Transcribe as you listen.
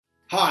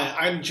Hi,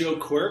 I'm Joe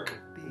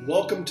Quirk.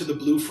 Welcome to the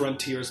Blue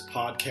Frontiers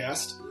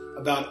podcast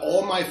about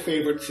all my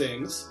favorite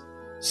things: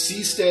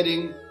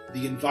 seasteading,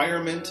 the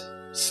environment,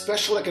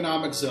 special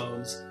economic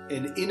zones,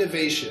 and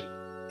innovation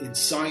in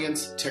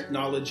science,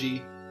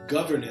 technology,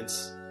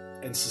 governance,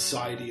 and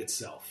society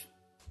itself.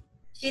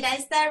 Should I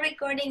start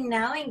recording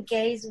now in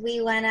case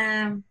we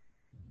wanna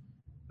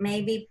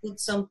maybe put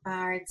some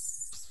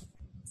parts?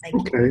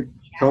 Okay.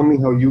 Tell me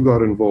how you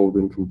got involved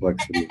in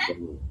complexity.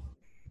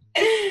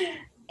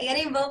 I got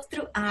involved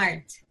through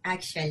art,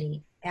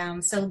 actually.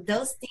 So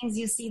those things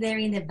you see there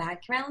in the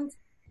background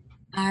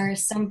are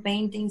some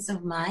paintings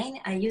of mine.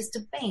 I used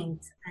to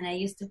paint, and I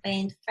used to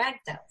paint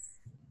fractals.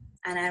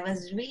 And I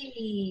was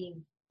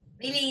really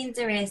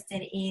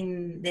interested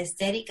in the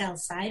aesthetical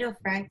side of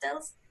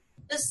fractals,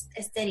 just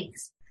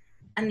aesthetics.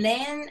 And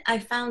then I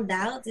found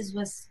out, this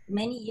was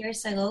many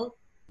years ago,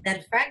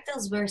 that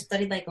fractals were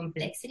studied by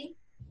complexity.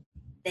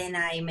 Then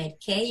I made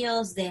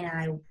chaos. Then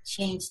I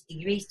changed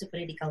degrees to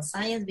political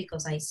science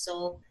because I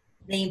saw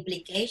the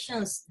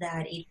implications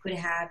that it could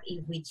have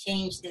if we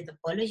change the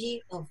topology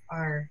of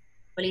our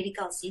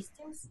political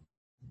systems.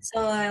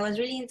 So I was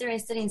really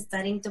interested in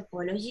studying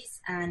topologies,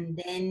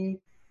 and then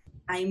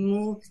I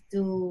moved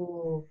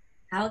to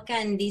how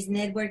can this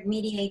network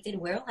mediated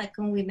world, how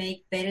can we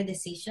make better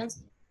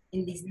decisions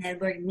in this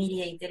network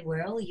mediated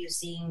world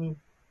using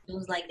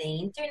tools like the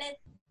internet.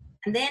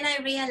 And then I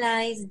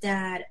realized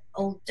that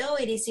although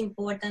it is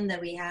important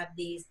that we have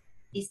these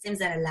systems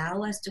that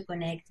allow us to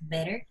connect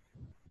better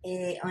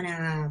on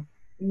a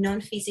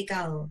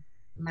non-physical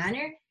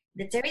manner,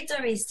 the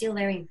territory is still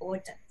very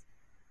important.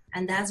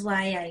 And that's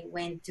why I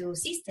went to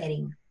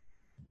seasteading,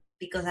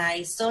 because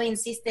I saw in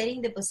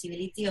seasteading the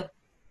possibility of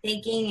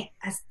taking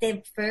a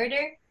step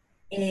further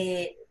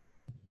the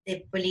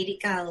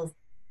political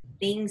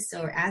things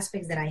or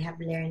aspects that I have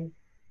learned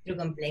through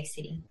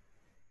complexity.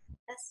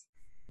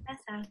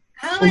 That's all.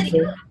 How about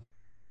you?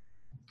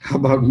 How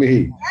about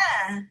me?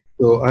 Yeah.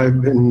 So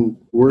I've been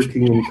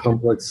working in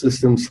complex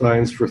system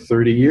science for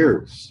 30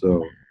 years.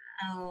 So.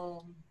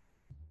 Oh,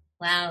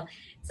 wow.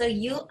 So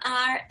you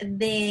are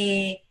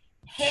the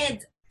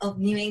head of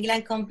New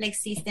England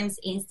Complex Systems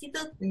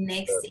Institute.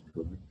 Next,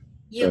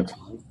 you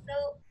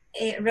also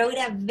wrote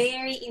a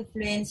very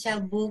influential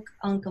book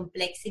on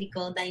complexity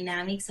called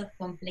Dynamics of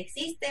Complex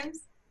Systems.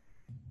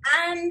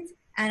 And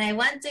I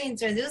want to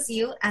introduce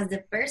you as the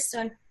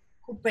person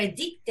who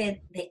predicted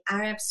the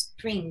Arab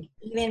Spring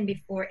even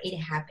before it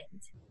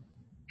happened.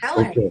 How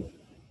are you?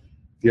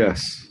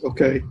 Yes.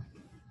 Okay.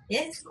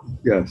 Yes?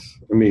 Yes.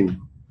 I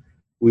mean,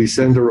 we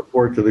sent a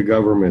report to the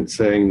government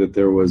saying that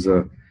there was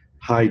a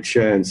high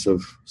chance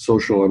of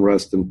social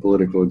unrest and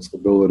political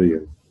instability,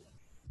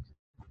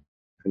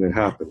 and it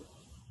happened.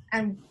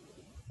 And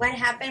what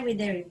happened with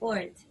the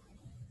report?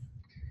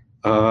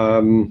 I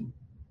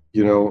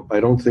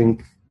don't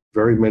think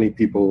very many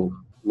people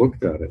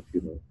looked at it,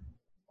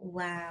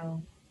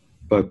 Wow.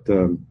 But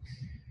the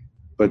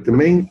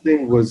main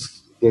thing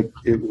was that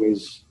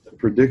the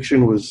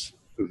prediction was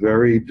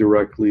very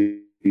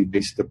directly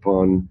based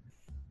upon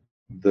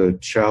the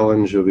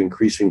challenge of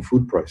increasing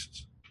food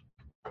prices.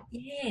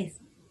 Yes.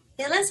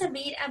 Tell us a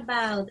bit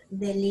about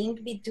the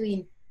link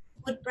between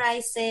food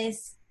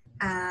prices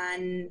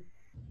and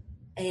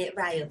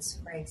riots,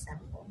 for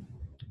example.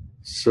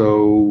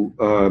 So,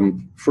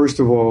 first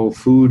of all,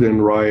 food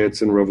and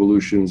riots and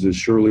revolutions is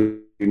surely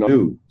not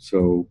new.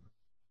 So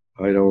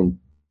I don't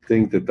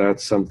think that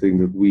that's something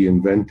that we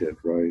invented,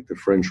 right? The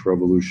French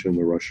Revolution,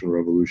 the Russian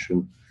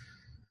Revolution.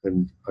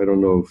 And I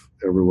don't know if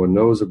everyone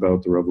knows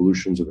about the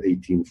revolutions of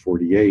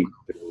 1848.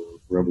 They were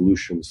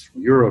revolutions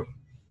through Europe.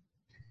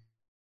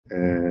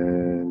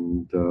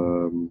 And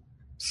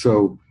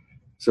so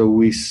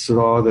we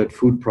saw that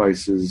food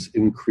prices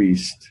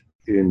increased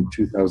in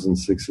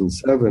 2006 and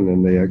 2007,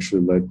 and they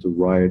actually led to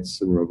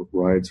riots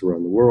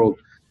around the world.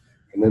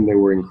 And then they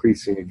were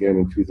increasing again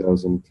in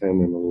 2010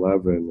 and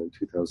 11. And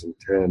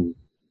 2010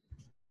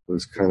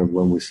 was kind of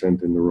when we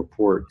sent in the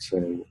report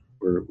saying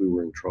we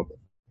were in trouble.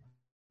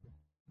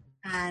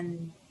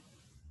 And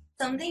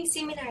something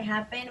similar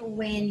happened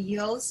when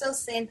you also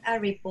sent a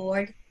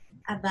report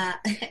about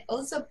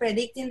also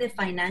predicting the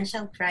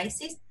financial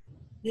crisis.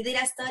 You did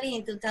a study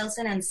in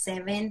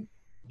 2007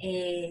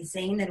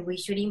 saying that we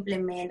should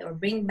implement or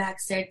bring back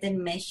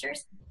certain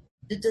measures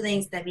due to the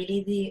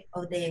instability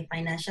of the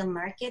financial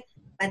market,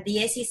 but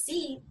the SEC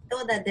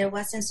thought that there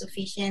wasn't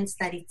sufficient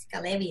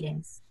statistical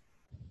evidence.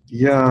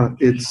 Yeah,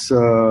 it's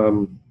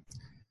the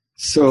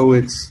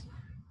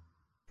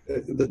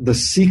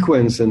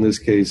sequence in this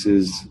case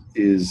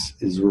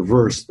is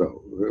reversed,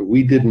 though.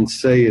 We didn't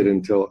say it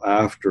until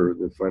after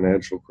the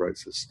financial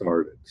crisis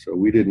started, so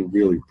we didn't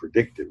really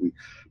predict it. We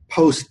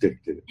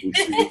post-dicted it. We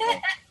figured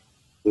out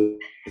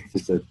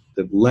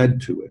that led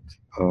to it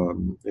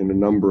in a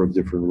number of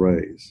different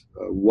ways.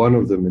 One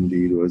of them,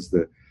 indeed, was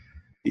that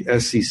the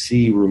SEC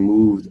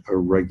removed a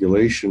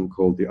regulation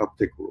called the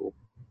uptick rule.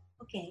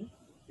 Okay.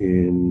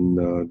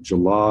 In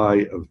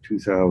July of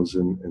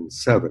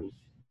 2007.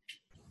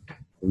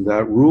 And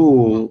that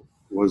rule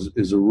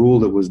is a rule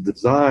that was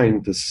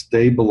designed to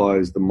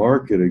stabilize the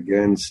market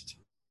against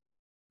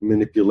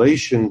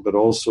manipulation, but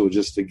also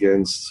just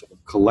against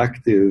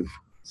collective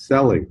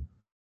selling,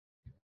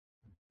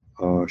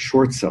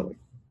 short selling.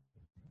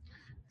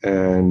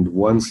 And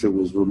once it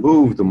was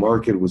removed, the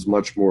market was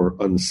much more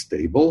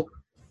unstable.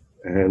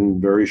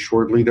 And very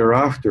shortly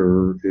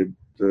thereafter, it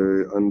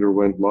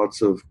underwent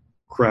lots of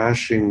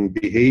crashing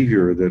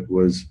behavior that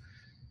was,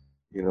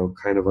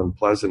 kind of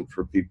unpleasant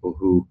for people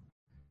who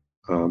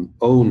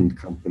owned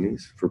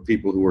companies. For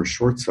people who were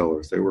short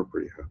sellers, they were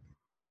pretty happy.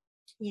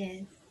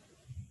 Yes.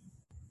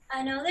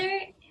 Another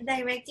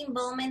direct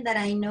involvement that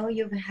I know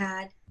you've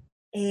had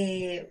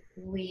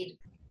with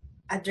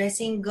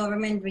addressing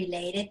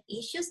government-related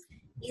issues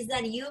is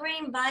that you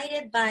were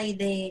invited by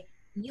the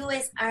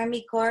U.S.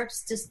 Army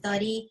Corps to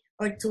study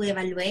or to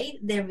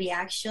evaluate the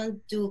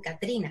reaction to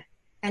Katrina.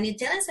 Can you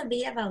tell us a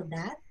bit about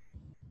that?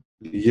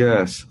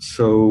 Yes.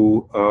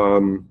 So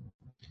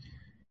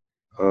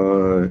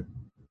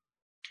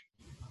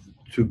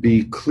to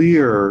be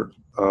clear,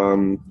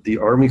 the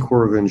Army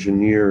Corps of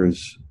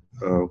Engineers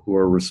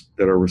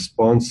that are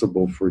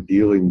responsible for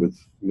dealing with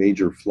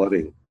major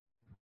flooding,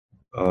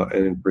 and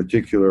in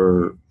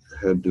particular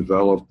had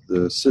developed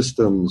the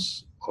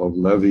systems of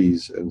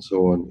levees and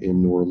so on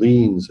in New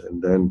Orleans.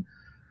 And then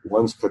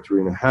once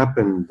Katrina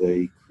happened,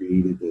 they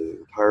created an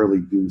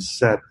entirely new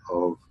set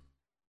of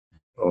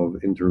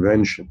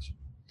interventions.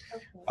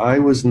 Okay. I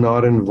was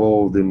not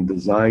involved in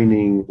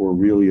designing or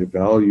really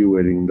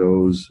evaluating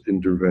those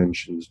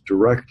interventions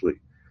directly,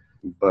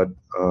 but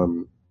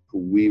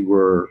we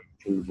were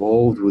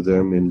involved with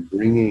them in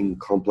bringing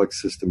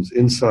complex systems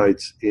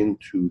insights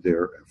into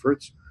their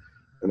efforts.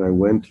 And I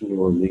went to New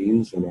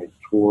Orleans and I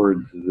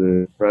toured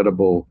the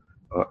incredible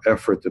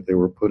effort that they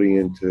were putting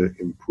in to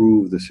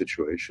improve the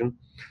situation.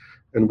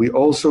 And we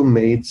also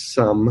made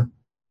some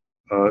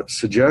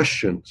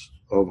suggestions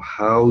of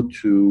how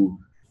to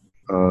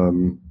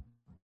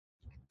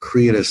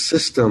create a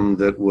system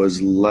that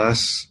was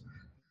less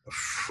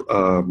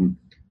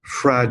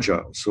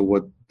fragile. So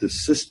what the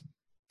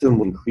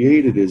system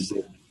created is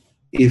that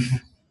if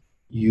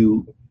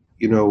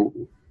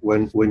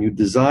when you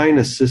design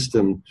a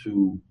system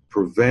to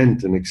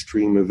prevent an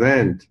extreme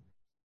event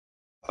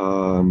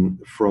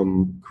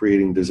from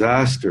creating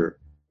disaster,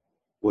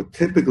 what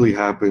typically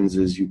happens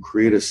is you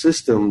create a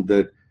system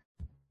that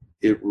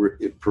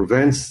it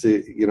prevents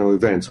the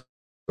events.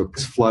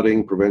 It's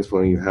flooding, prevents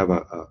flooding. You have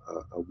a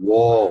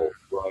wall,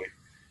 right?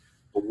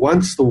 But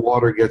once the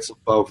water gets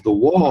above the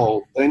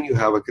wall, then you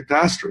have a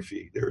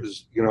catastrophe.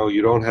 There's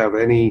you don't have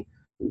any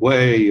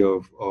way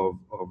of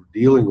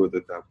dealing with it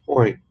at that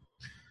point.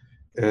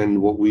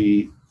 And what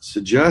we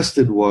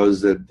suggested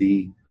was that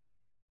the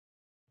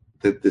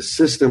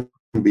system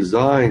be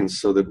designed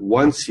so that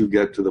once you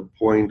get to the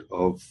point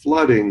of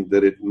flooding,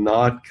 that it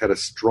not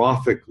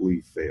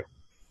catastrophically fail.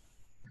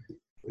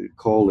 We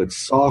call it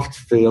soft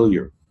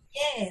failure.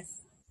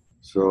 Yes.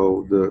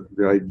 So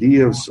the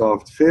idea of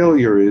soft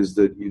failure is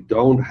that you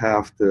don't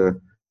have to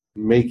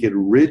make it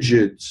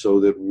rigid so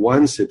that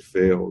once it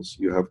fails,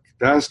 you have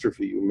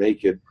catastrophe. You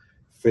make it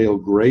fail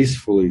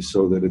gracefully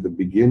so that at the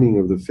beginning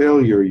of the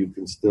failure, you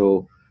can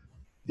still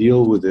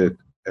deal with it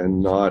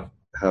and not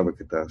have a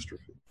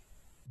catastrophe.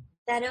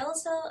 That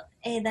also,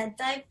 that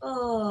type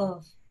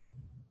of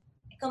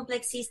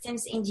complex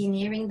systems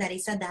engineering that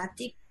is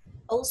adaptive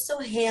also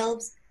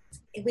helps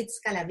with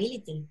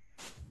scalability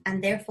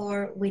and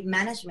therefore with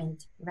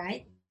management,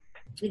 right?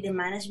 With the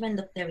management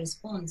of the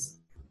response.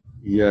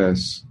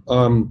 Yes.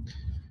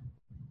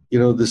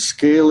 The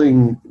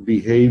scaling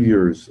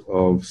behaviors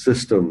of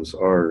systems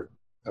are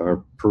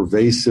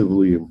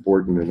pervasively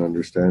important in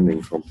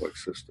understanding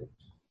complex systems.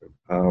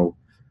 How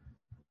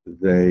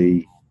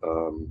they,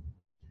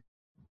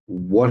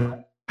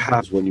 what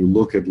happens when you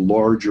look at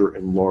larger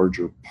and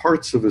larger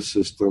parts of a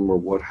system, or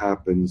what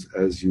happens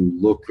as you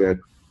look at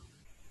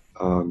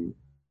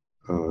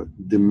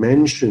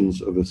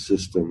dimensions of a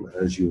system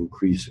as you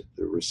increase it.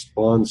 The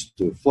response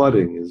to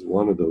flooding is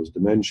one of those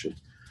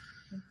dimensions.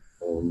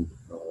 And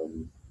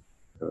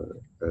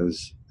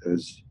as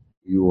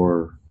you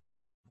are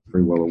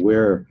very well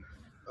aware,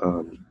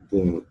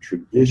 the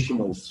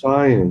traditional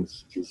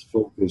science is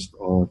focused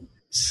on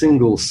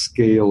single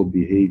scale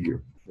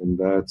behavior, and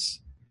that's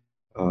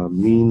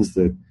means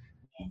that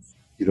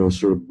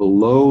sort of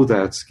below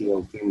that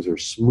scale things are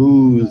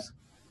smooth,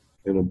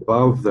 and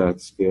above that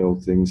scale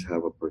things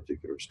have a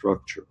particular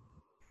structure.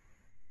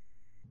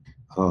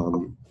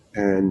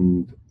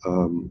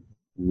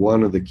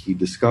 One of the key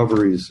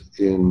discoveries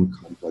in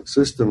complex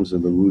systems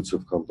and the roots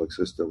of complex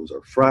systems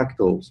are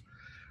fractals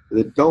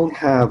that don't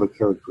have a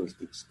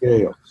characteristic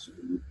scale. So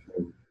you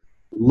can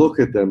look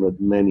at them at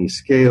many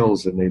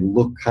scales and they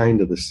look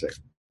kind of the same.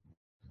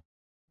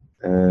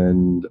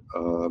 And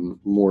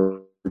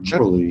more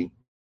generally,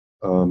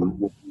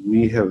 what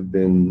we have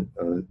been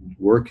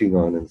working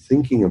on and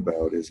thinking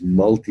about is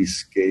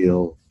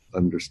multi-scale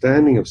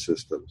understanding of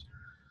systems,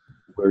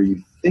 where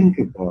you think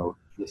about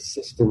the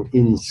system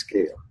in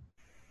scale.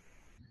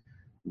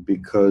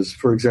 because,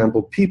 for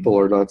example, people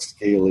are not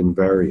scale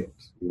invariant.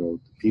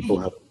 People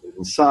have a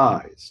certain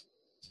size.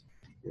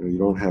 You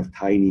don't have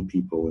tiny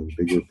people and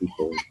bigger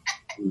people.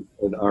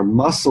 And our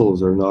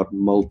muscles are not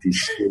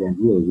multi-scale,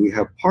 really. We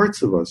have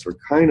parts of us are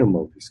kind of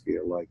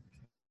multi-scale, like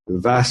the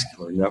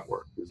vascular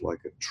network is like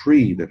a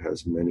tree that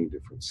has many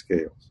different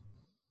scales.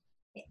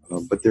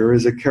 But there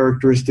is a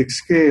characteristic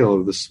scale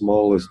of the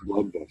smallest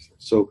blood vessel.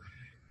 So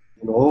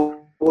in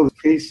all of the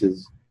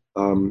cases,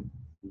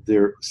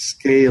 their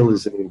scale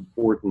is an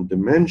important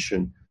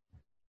dimension,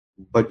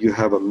 but you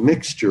have a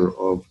mixture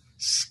of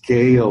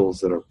scales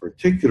that are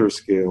particular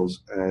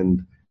scales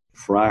and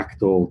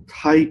fractal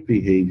type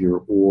behavior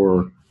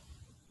or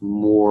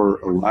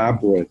more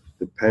elaborate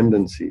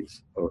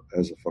dependencies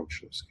as a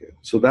function of scale.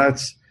 So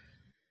that's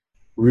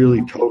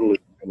really totally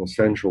an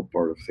essential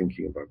part of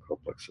thinking about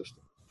complex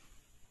systems.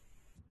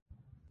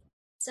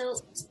 So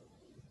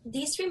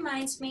this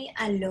reminds me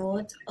a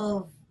lot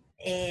of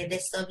the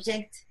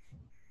subject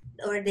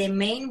or the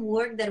main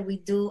work that we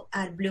do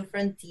at Blue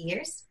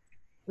Frontiers,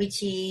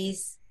 which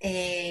is,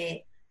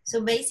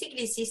 so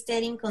basically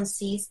seasteading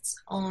consists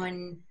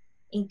on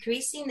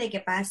increasing the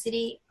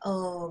capacity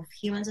of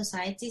human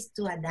societies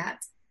to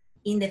adapt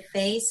in the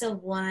face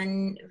of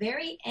one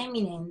very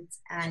eminent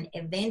and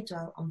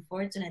eventual,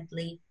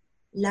 unfortunately,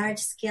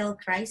 large-scale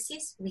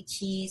crisis,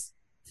 which is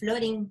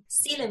flooding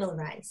sea level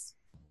rise.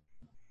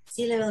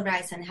 Sea level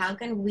rise, and how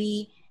can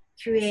we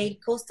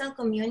create coastal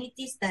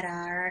communities that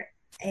are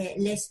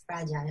less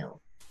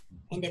fragile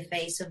in the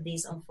face of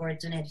this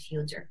unfortunate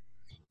future.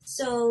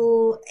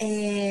 So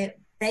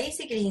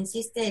basically in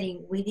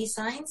seasteading, we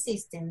design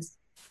systems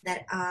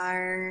that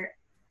are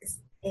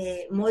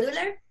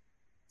modular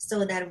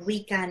so that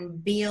we can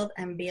build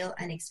and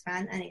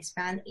expand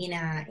in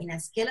a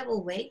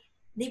scalable way,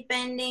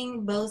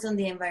 depending both on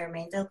the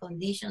environmental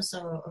conditions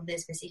of the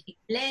specific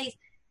place,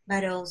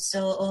 but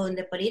also on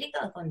the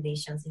political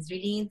conditions. It's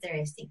really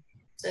interesting.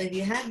 So if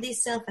you have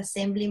these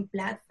self-assembling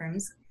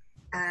platforms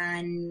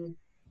and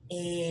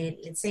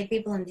let's say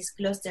people in this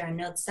cluster are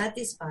not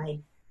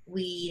satisfied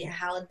with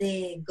how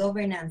the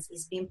governance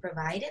is being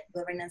provided,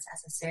 governance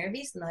as a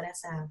service, not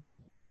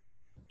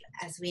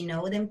as we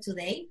know them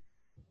today,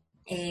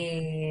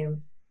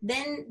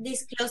 then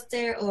this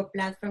cluster or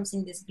platforms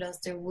in this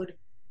cluster would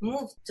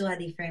move to a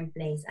different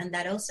place. And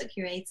that also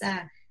creates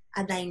a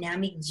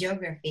dynamic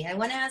geography. I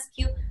want to ask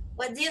you,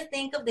 what do you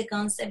think of the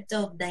concept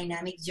of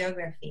dynamic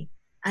geography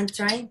and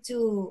trying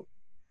to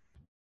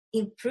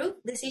improve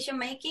decision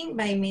making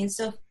by means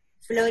of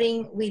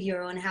floating with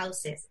your own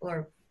houses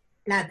or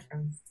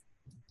platforms?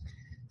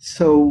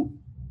 So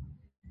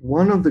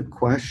one of the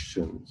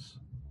questions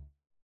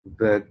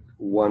that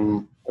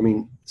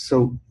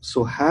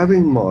so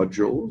having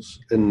modules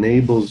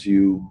enables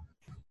you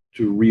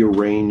to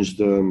rearrange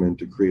them and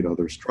to create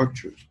other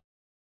structures.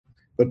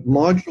 But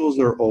modules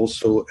are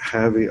also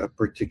having a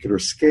particular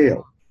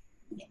scale.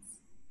 Yes.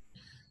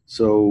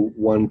 So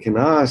one can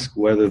ask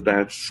whether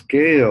that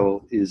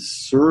scale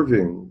is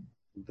serving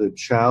the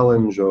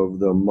challenge of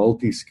the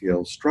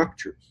multi-scale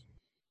structures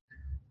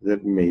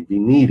that may be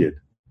needed.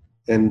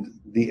 And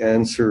the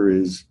answer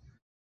is,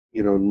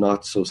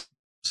 not so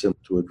simple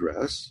to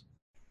address.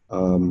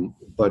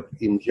 But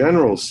in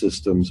general,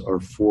 systems are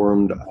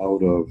formed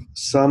out of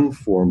some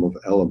form of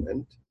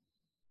element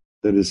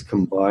that is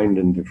combined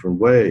in different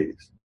ways.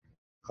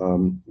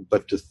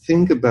 But to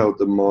think about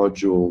the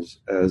modules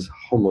as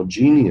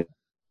homogeneous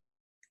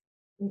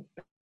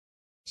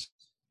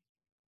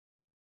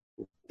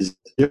is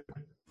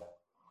different.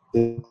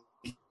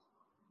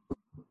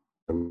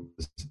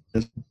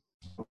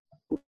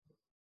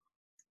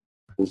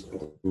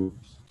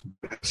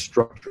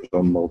 Structures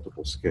on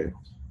multiple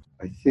scales.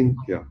 I think,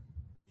 yeah.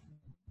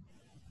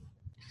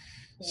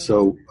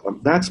 So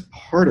that's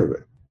part of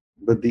it.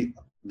 But the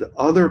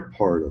other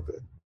part of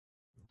it,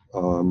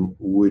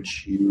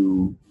 which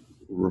you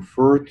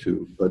refer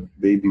to, but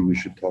maybe we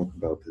should talk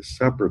about this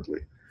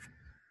separately,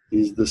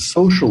 is the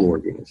social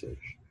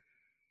organization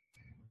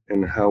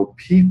and how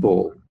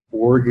people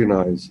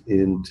organize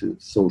into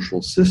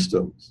social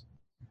systems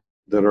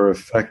that are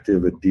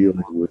effective at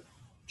dealing with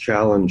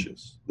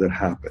challenges that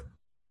happen.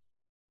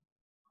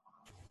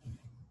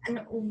 And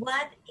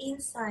what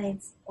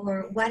insights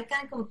or what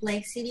can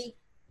complexity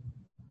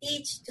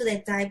teach to the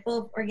type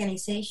of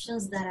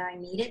organizations that are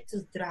needed to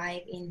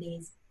thrive in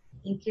this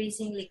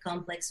increasingly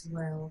complex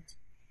world?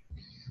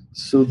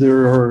 So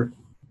there are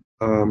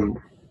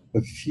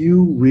a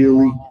few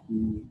really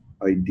key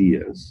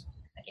ideas.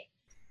 Okay.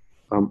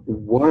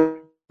 One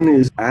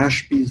is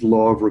Ashby's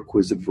law of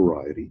requisite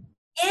variety.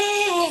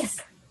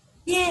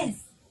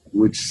 Yes.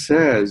 Which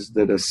says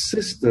that a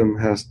system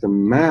has to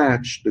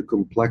match the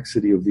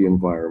complexity of the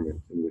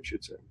environment in which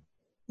it's in.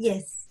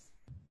 Yes.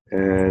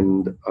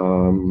 And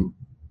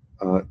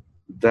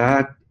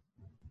that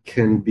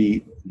can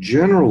be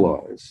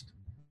generalized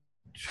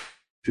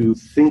to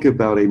think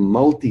about a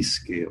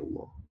multi-scale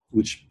law,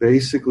 which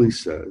basically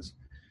says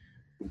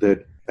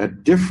that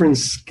at different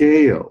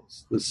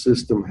scales, the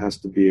system has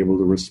to be able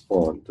to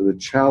respond to the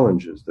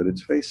challenges that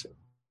it's facing.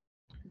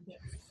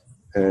 Yes.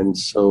 And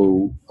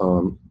so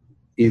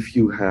if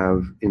you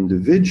have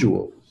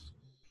individuals,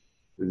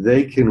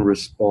 they can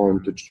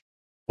respond to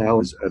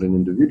challenges at an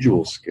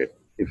individual scale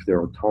if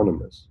they're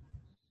autonomous.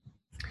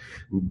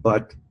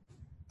 But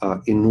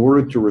in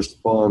order to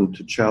respond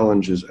to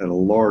challenges at a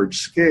large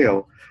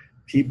scale,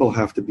 people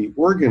have to be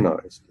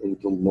organized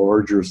into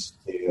larger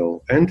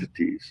scale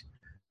entities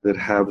that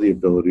have the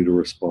ability to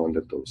respond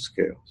at those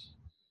scales.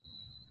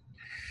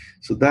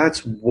 So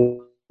that's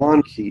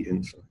one key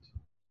insight.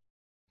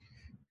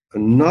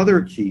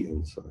 Another key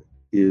insight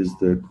is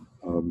that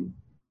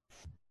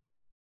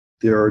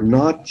there are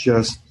not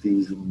just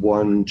these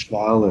one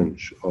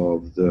challenge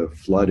of the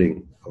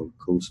flooding of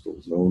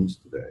coastal zones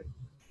today.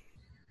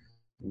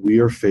 We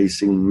are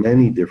facing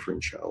many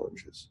different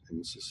challenges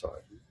in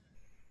society.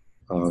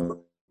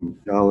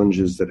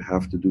 Challenges that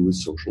have to do with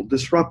social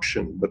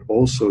disruption, but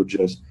also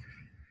just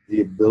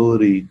the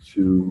ability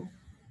to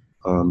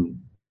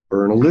earn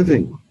a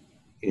living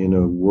in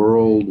a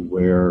world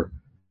where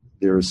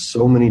there's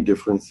so many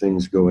different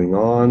things going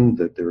on,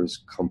 that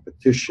there's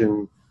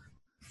competition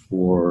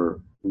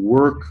for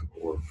work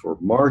or for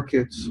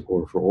markets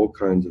or for all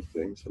kinds of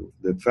things. And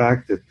the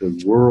fact that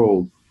the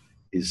world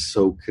is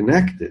so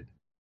connected,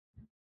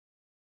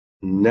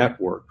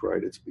 networked,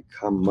 right? It's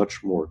become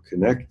much more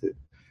connected,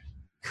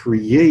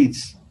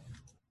 creates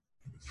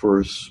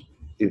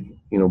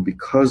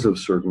because of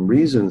certain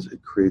reasons,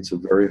 it creates a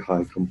very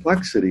high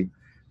complexity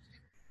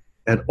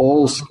at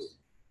all scales.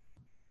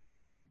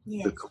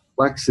 Yes. The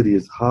complexity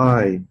is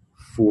high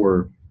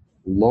for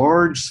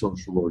large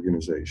social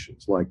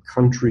organizations like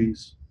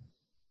countries,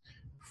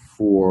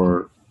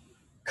 for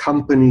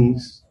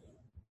companies,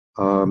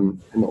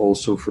 and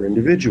also for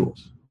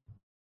individuals.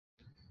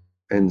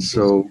 And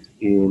so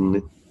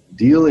in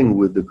dealing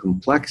with the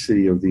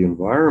complexity of the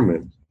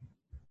environment,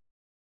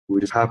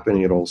 which is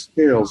happening at all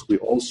scales, we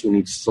also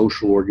need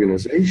social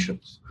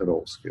organizations at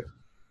all scales.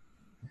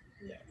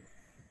 Yes.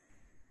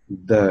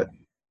 The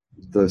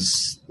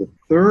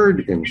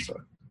third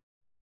insight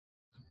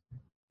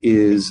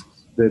is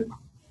that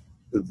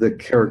the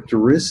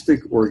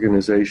characteristic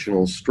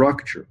organizational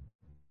structure,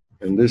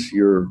 and this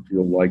you'll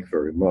like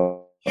very much,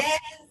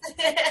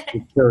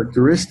 the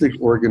characteristic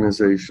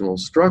organizational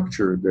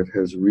structure that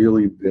has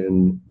really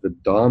been the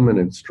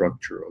dominant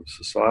structure of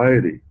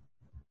society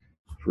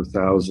for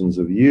thousands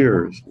of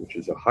years, which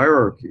is a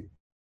hierarchy,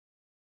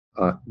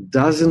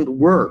 doesn't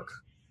work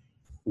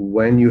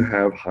when you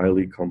have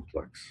highly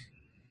complex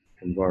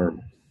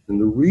environments. And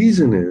the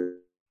reason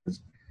is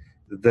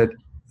that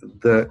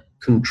the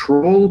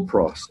control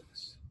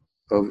process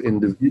of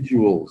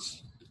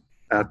individuals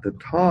at the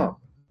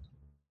top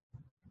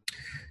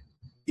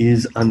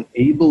is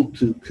unable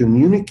to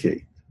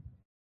communicate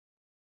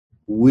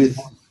with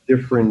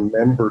different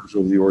members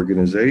of the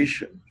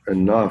organization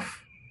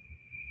enough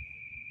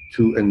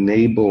to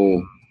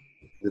enable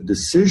the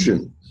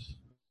decisions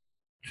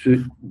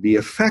to be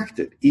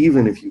affected,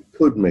 even if you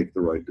could make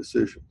the right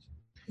decisions.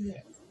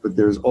 Yes. But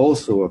there's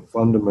also a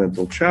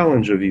fundamental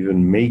challenge of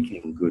even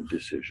making good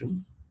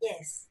decisions.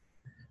 Yes.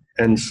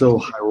 And so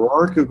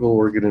hierarchical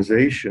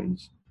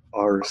organizations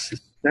are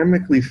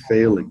systemically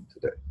failing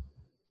today.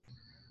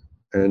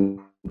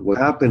 And what's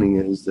happening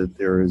is that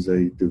there is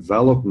a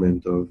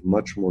development of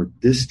much more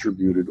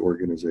distributed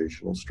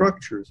organizational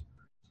structures.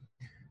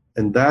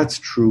 And that's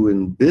true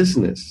in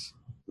business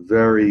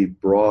very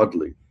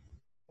broadly.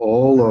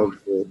 All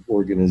of the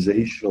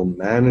organizational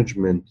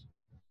management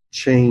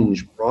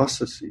change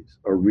processes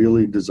are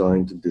really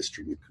designed to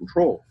distribute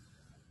control.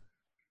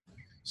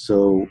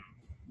 So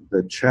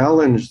the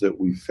challenge that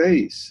we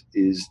face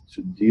is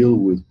to deal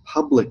with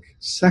public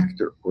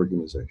sector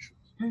organizations.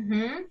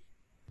 Mm-hmm.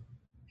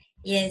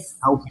 Yes.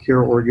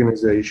 Healthcare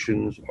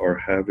organizations are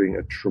having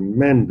a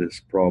tremendous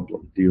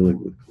problem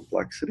dealing with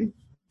complexity.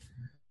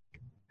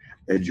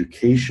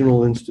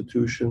 Educational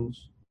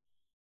institutions,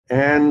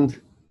 and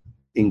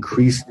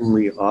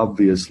increasingly,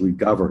 obviously,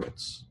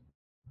 governance.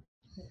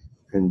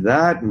 And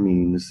that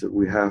means that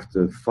we have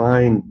to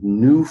find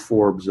new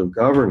forms of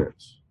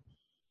governance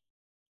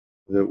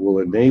that will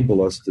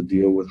enable us to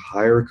deal with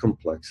higher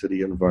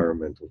complexity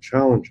environmental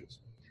challenges.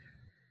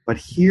 But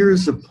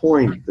here's a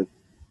point that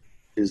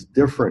is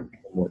different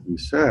from what you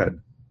said,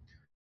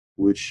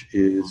 which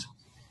is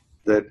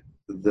that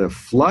the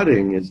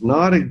flooding is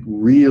not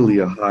really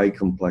a high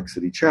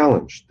complexity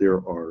challenge. There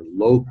are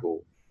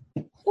local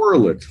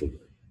correlates to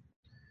it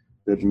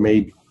that may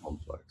be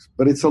complex,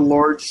 but it's a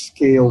large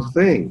scale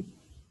thing.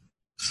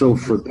 So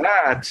for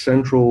that,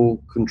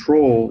 central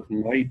control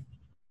might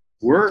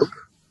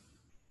work.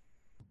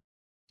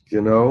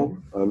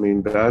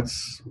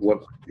 That's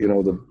what,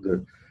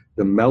 the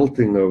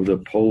melting of the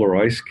polar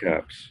ice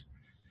caps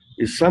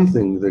is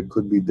something that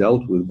could be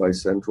dealt with by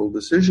central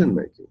decision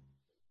making.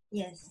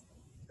 Yes.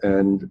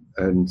 And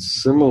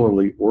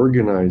similarly,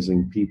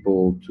 organizing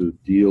people to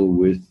deal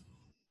with,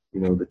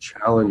 the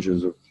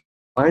challenges of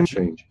climate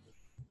change.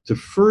 To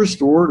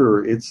first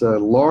order, it's a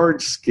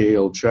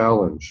large-scale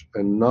challenge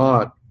and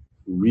not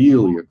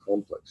really a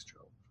complex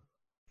challenge.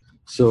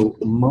 So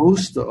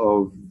most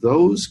of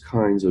those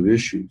kinds of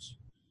issues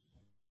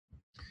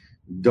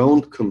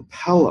don't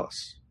compel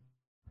us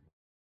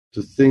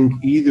to think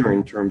either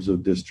in terms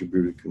of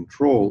distributed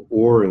control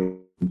or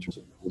in terms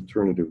of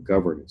alternative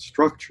governance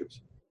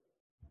structures.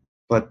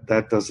 But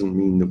that doesn't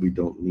mean that we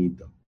don't need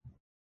them.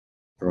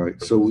 All right,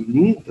 so we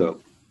need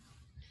them.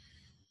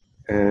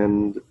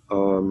 And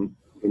the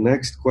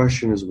next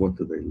question is, what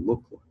do they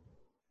look like?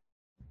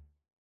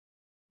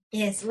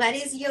 Yes, what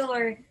is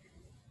your,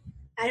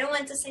 I don't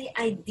want to say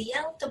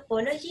ideal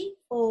topology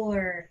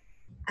for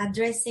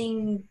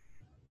addressing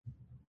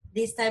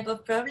this type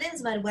of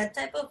problems, but what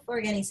type of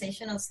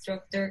organizational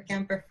structure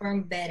can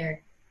perform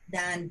better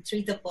than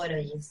tree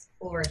topologies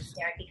or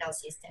hierarchical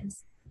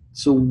systems?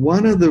 So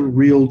one of the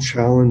real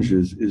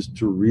challenges is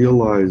to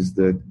realize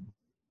that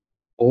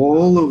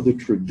all of the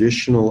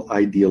traditional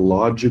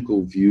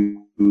ideological views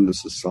of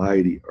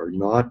society are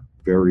not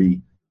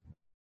very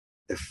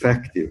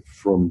effective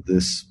from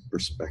this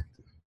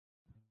perspective.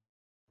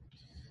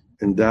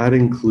 And that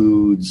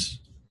includes,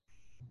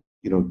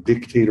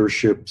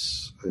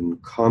 dictatorships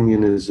and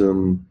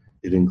communism.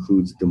 It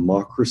includes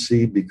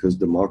democracy, because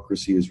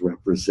democracy is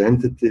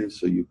representative.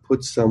 So you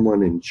put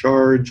someone in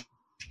charge,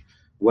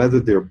 whether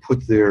they're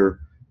put there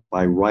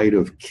by right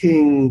of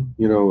king,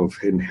 of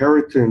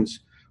inheritance,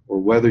 or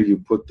whether you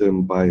put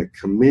them by a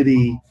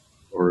committee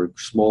or a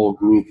small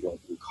group like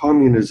in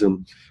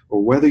communism,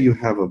 or whether you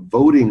have a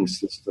voting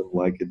system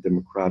like a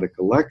democratic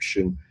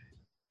election,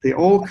 they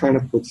all kind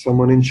of put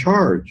someone in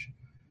charge.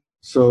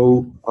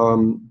 So,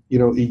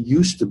 it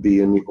used to be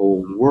in the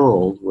old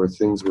world where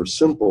things were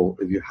simple.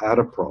 If you had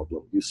a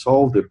problem, you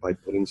solved it by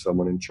putting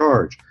someone in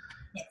charge.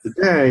 Yes.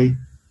 Today,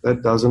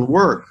 that doesn't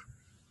work.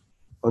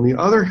 On the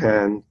other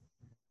hand,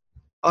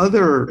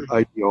 other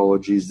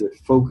ideologies that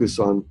focus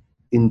on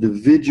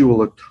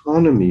individual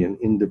autonomy and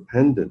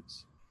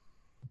independence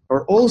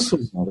are also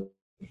not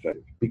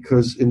effective,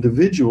 because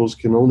individuals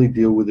can only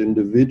deal with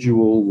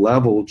individual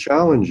level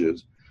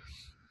challenges.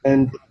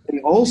 And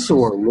they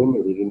also are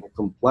limited in the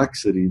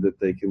complexity that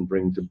they can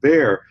bring to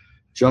bear,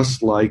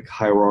 just like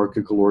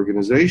hierarchical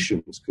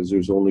organizations, because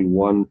there's only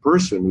one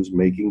person who's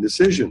making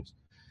decisions.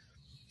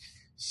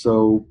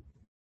 So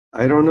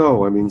I don't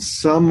know. I mean,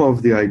 some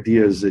of the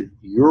ideas that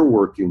you're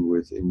working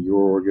with in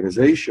your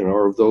organization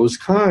are of those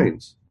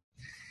kinds.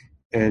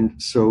 And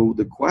so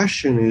the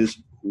question is,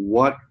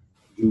 what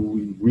do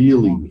we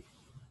really need?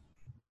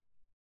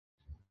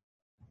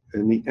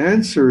 And the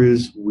answer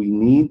is, we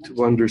need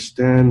to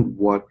understand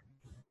what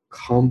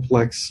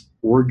complex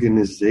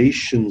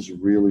organizations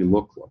really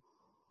look like.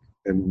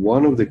 And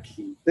one of the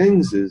key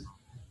things is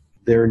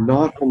they're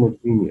not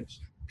homogeneous.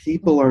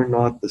 People are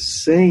not the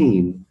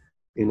same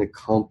in a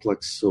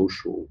complex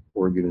social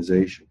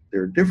organization.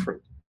 They're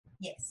different.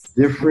 Yes.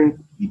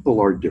 Different people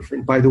are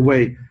different. By the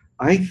way,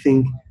 I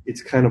think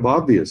it's kind of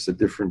obvious that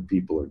different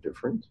people are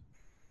different,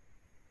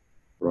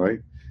 right?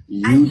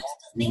 I used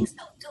to think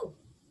so too,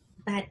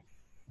 but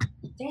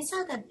it turns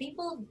out that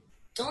people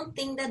don't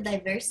think that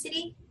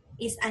diversity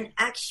is an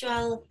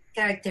actual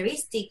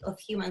characteristic of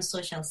human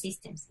social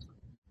systems.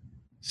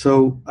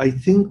 So I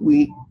think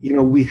we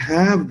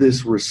have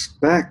this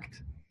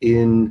respect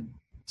in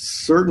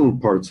certain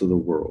parts of the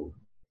world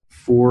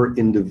for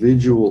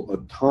individual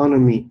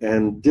autonomy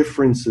and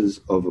differences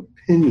of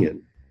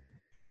opinion,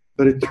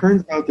 but it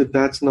turns out that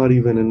that's not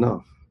even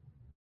enough.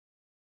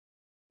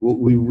 What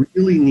we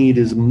really need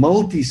is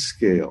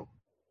multi-scale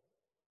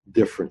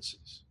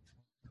differences,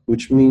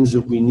 which means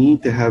that we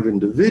need to have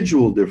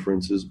individual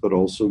differences, but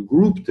also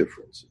group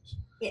differences.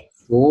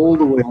 Yes. All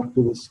the way up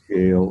to the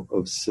scale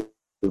of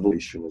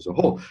civilization as a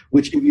whole,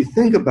 which, if you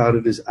think about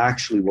it, is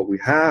actually what we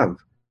have.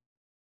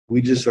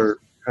 We just are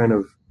kind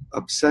of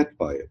upset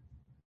by it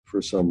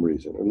for some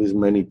reason. At least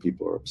many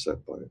people are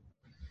upset by it.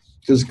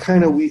 Because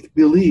kind of we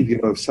believe,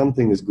 if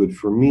something is good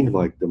for me,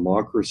 like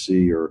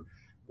democracy or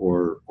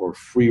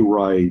free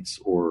rights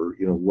or,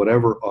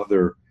 whatever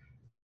other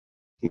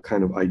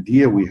kind of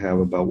idea we have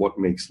about what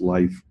makes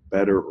life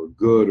better or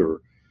good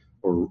or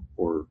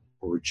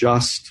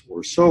just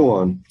or so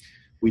on,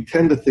 we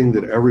tend to think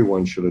that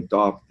everyone should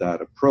adopt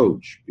that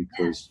approach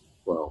because,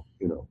 well,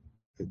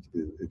 if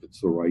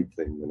it's the right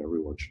thing, then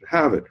everyone should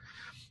have it.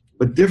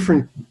 But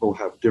different people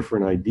have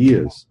different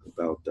ideas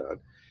about that.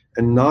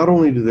 And not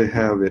only do they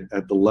have it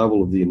at the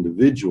level of the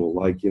individual,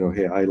 like,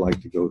 hey, I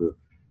like to go to,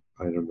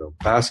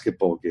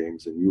 basketball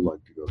games and you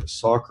like to go to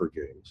soccer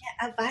games.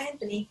 Yeah,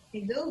 apparently, they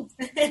do.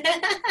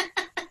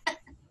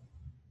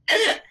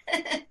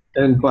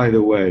 And by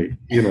the way,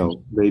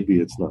 maybe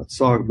it's not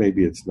soccer,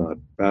 maybe it's not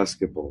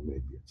basketball,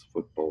 maybe it's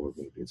football, or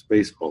maybe it's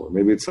baseball, or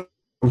maybe it's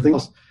something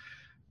else.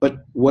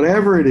 But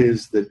whatever it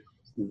is that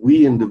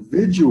we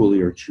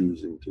individually are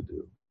choosing to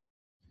do,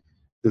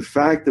 the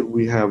fact that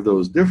we have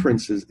those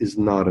differences is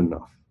not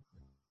enough.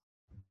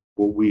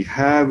 What we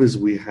have is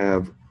we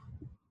have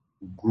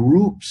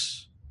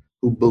groups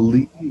who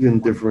believe in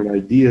different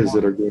ideas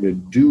that are going to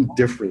do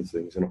different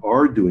things and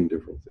are doing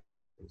different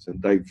things. And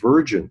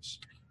divergence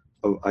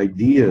of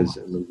ideas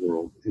in the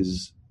world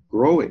is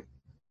growing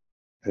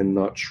and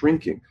not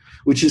shrinking,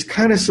 which is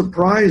kind of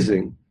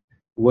surprising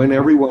when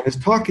everyone is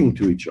talking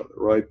to each other,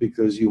 right?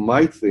 Because you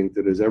might think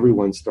that as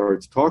everyone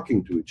starts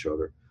talking to each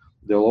other,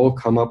 they'll all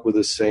come up with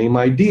the same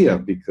idea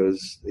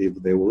because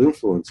they will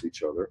influence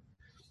each other.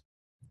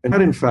 And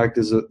that, in fact,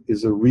 is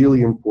a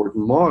really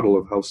important model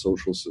of how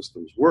social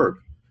systems work.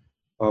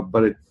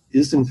 But it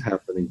isn't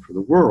happening for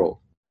the world,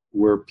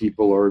 where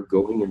people are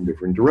going in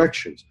different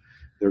directions.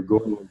 They're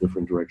going in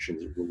different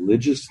directions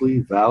religiously,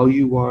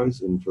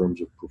 value-wise, in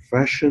terms of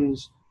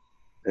professions,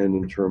 and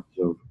in terms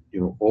of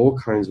all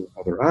kinds of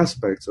other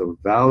aspects of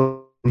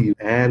value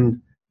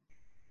and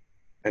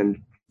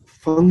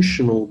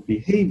functional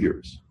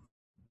behaviors,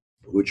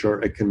 which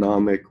are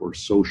economic or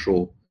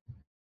social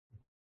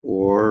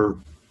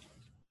or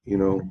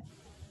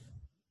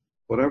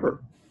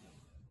whatever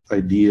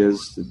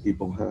ideas that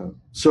people have.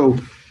 So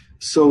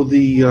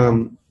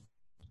the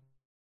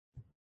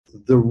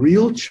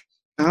real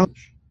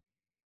challenge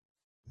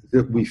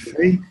that we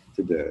face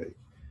today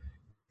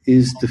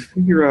is to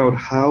figure out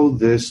how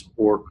this,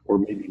 or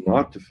maybe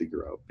not to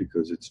figure out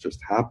because it's just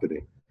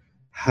happening,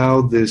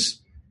 how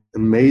this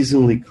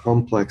amazingly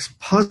complex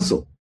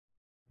puzzle,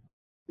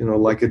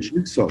 like a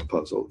jigsaw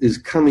puzzle, is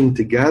coming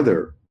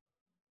together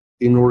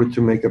in order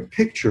to make a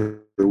picture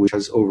which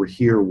has over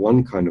here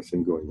one kind of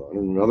thing going on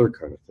and another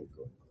kind of thing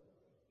going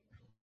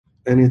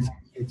on.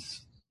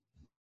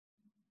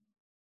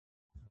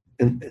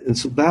 And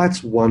so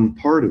that's one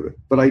part of it.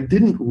 But I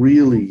didn't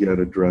really yet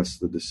address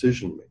the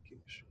decision-making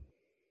issue.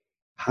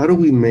 How do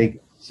we make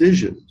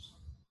decisions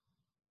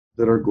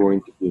that are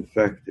going to be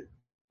effective?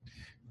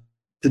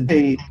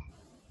 Today,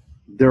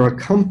 there are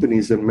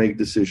companies that make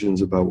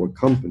decisions about what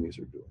companies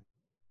are doing.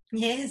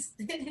 Yes.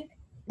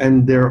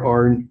 And there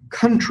are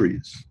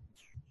countries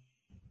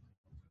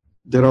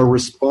that are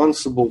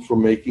responsible for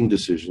making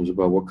decisions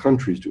about what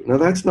countries do. Now,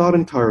 that's not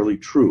entirely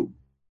true.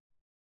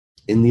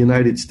 In the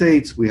United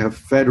States, we have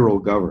federal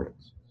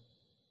governance.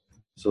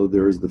 So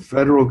there is the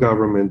federal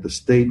government, the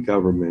state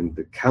government,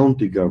 the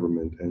county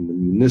government, and the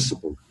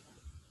municipal government.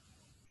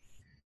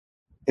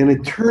 And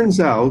it turns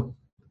out,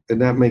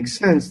 and that makes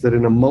sense, that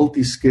in a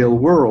multi-scale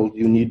world,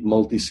 you need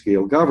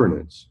multi-scale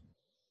governance.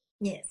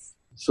 Yes.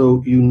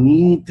 So you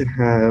need to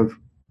have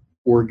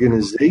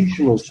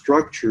organizational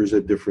structures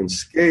at different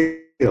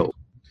scales,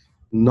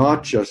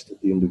 not just at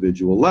the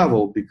individual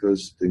level,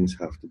 because things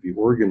have to be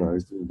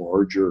organized in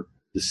larger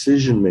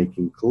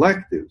decision-making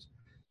collectives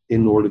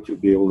in order to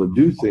be able to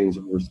do things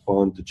and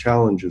respond to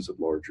challenges at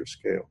larger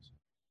scales.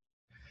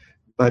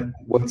 But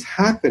what's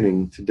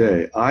happening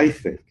today, I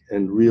think,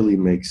 and really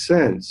makes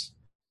sense,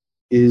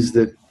 is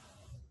that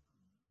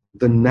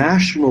the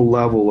national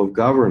level of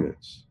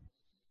governance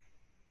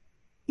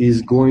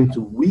is going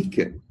to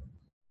weaken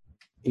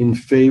in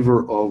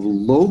favor of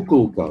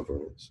local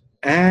governance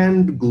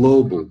and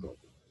global governance.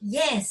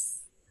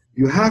 Yes.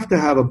 You have to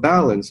have a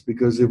balance,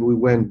 because if we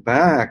went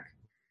back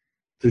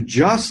to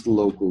just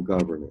local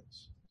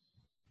governance,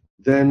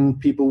 then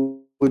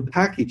people would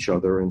attack each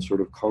other and sort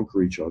of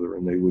conquer each other,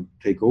 and they would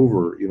take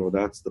over.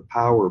 That's the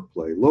power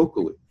play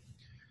locally.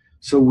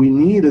 So we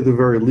need, at the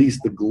very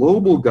least, the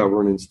global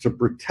governance to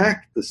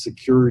protect the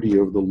security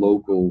of the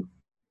local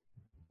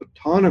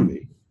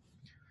autonomy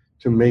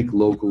to make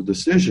local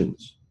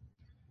decisions.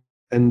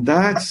 And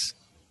that's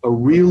a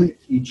really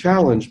key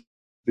challenge,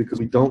 because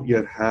we don't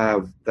yet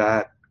have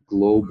that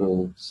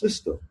global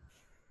system.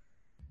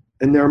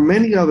 And there are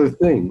many other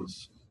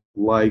things,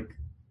 like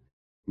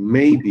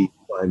maybe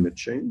climate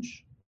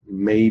change,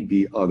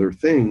 maybe other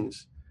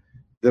things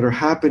that are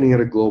happening at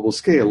a global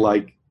scale,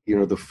 like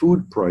the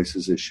food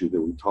prices issue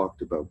that we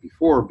talked about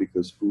before,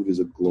 because food is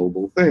a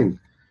global thing.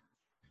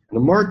 And the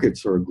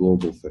markets are a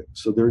global thing.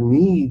 So there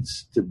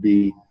needs to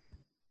be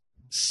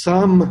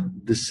some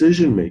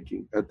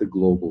decision-making at the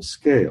global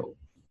scale.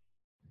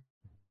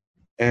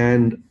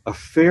 And a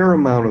fair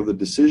amount of the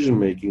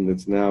decision-making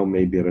that's now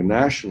maybe at a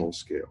national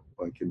scale,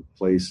 like in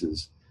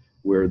places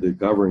where the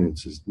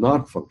governance is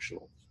not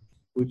functional,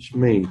 which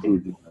may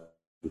include the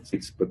United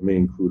States, but may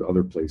include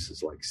other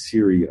places like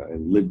Syria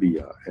and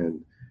Libya.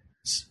 And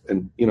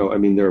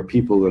there are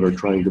people that are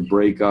trying to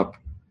break up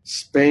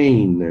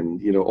Spain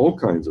and, all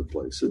kinds of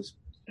places.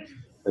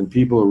 And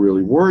people are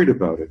really worried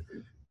about it.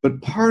 But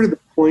part of the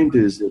point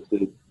is that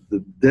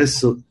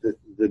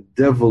the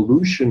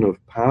devolution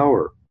of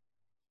power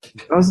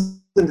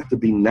doesn't have to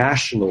be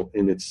national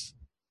in its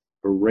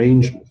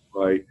arrangement,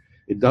 right?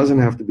 It doesn't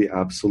have to be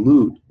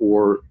absolute,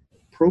 or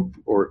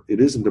it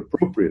isn't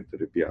appropriate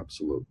that it be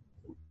absolute.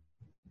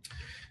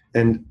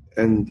 And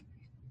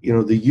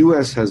the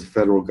U.S. has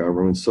federal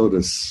government, so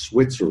does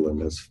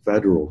Switzerland has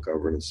federal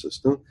governance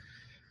system,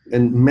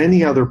 and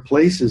many other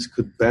places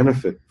could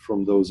benefit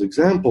from those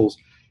examples.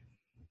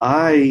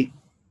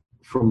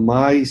 From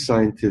my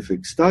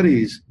scientific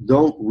studies,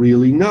 don't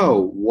really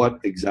know what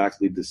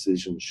exactly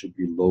decisions should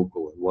be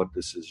local and what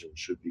decisions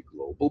should be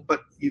global,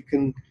 but you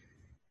can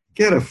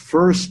get a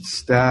first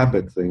stab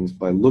at things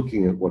by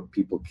looking at what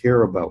people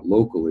care about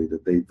locally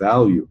that they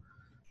value,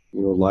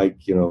 like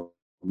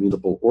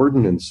municipal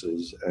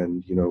ordinances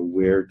and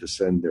where to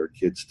send their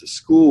kids to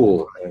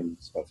school and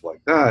stuff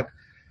like that.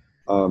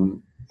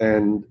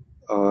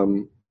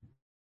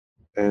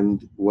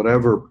 and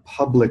whatever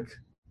public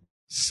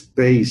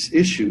space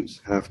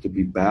issues have to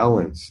be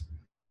balanced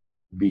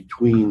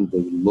between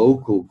the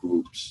local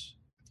groups.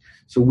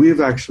 So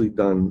we've actually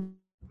done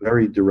a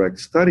very direct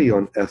study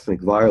on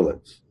ethnic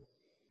violence.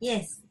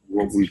 Yes.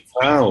 What we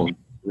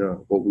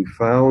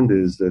found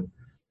is that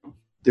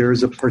there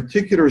is a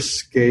particular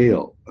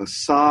scale, a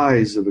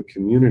size of a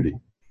community,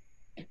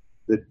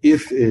 that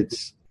if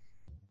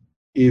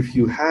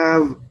you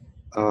have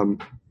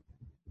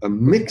a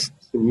mixed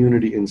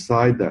community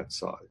inside that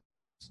size,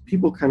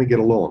 people kind of get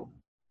along.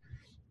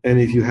 And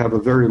if you have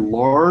a very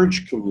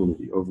large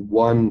community of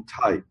one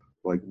type,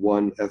 like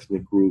one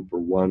ethnic group or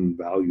one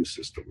value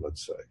system,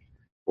 let's say,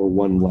 or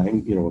one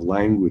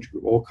language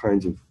group, all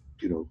kinds of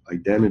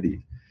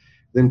identity,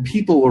 then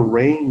people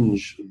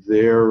arrange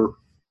their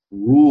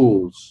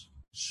rules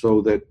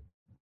so that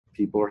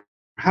people are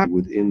happy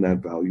within that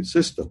value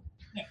system.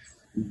 Yes.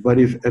 But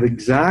if at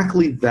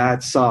exactly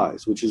that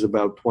size, which is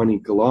about 20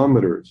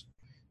 kilometers,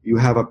 you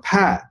have a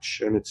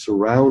patch and it's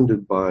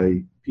surrounded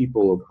by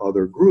people of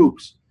other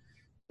groups,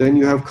 then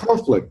you have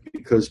conflict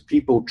because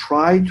people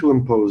try to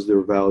impose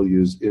their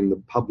values in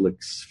the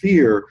public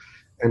sphere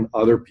and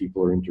other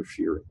people are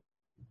interfering.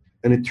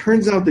 And it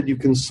turns out that you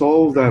can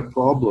solve that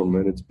problem,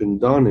 and it's been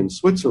done in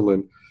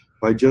Switzerland,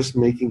 by just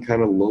making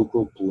kind of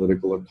local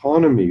political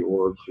autonomy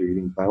or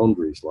creating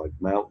boundaries like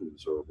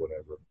mountains or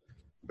whatever,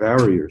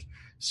 barriers,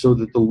 so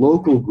that the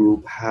local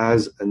group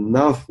has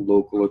enough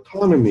local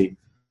autonomy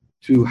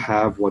to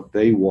have what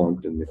they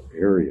want in their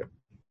area.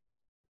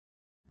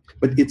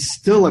 But it's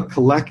still a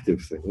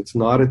collective thing. It's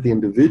not at the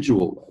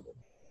individual level.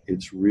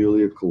 It's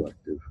really a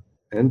collective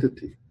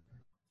entity.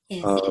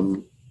 Yes.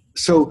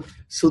 So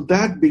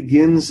that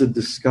begins a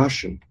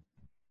discussion.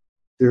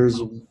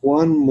 There's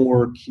one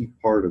more key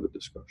part of the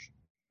discussion.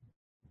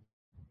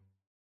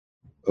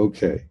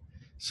 Okay.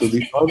 So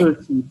the other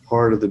key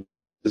part of the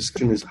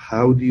discussion is,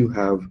 how do you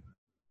have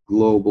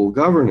global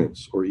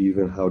governance, or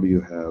even how do you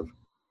have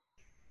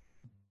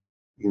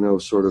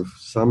sort of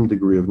some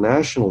degree of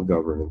national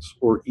governance,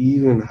 or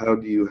even how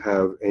do you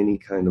have any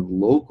kind of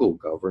local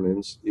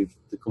governance if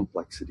the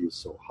complexity is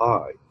so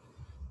high?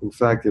 In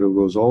fact, it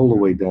goes all the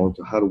way down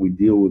to, how do we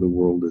deal with the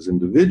world as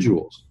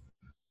individuals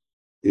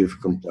if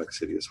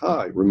complexity is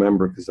high?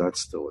 Remember, because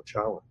that's still a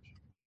challenge.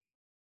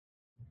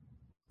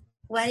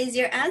 What is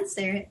your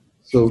answer?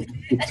 So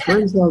it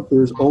turns out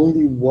there's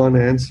only one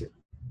answer.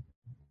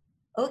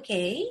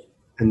 Okay.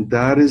 And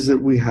that is that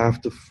we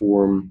have to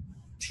form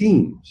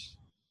teams.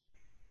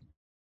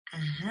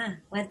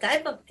 What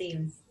type of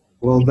teams?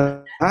 Well,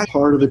 that's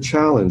part of the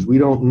challenge. We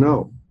don't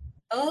know.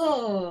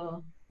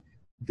 Oh.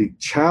 The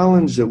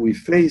challenge that we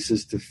face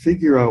is to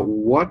figure out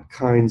what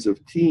kinds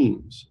of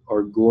teams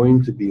are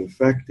going to be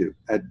effective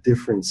at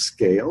different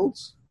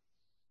scales,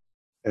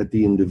 at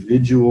the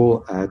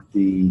individual, at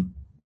the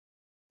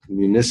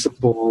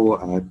municipal,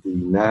 at the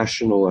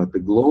national, at the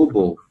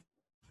global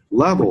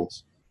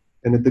levels.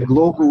 And at the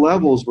global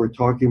levels, we're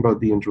talking about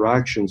the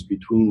interactions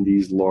between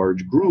these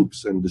large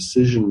groups and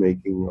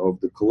decision-making of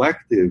the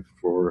collective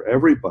for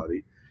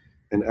everybody.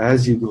 And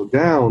as you go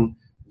down,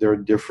 there are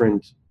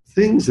different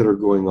things that are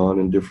going on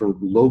in different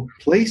low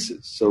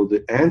places. So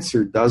the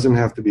answer doesn't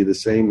have to be the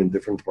same in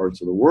different parts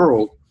of the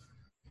world.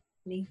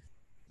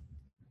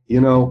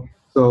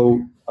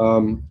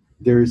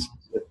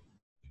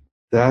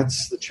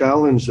 That's the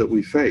challenge that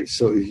we face.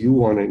 So if you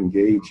want to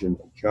engage in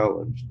a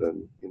challenge,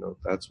 then,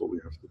 that's what we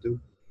have to do.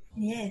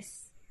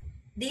 Yes.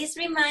 This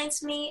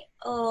reminds me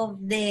of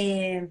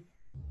the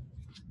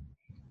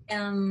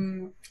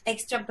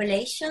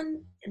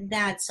extrapolation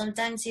that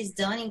sometimes is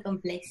done in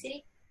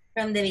complexity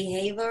from the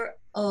behavior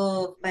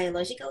of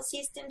biological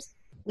systems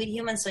with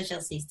human social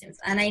systems.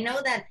 And I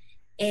know that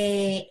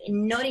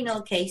not in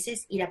all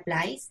cases it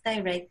applies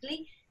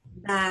directly,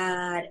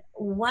 but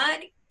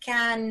what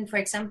can, for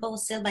example,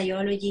 cell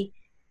biology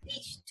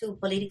teach to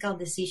political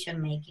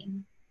decision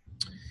making?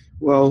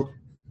 Well,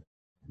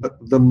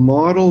 the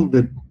model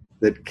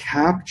that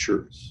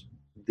captures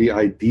the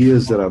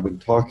ideas that I've been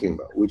talking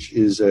about, which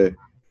is it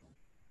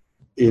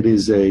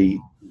is a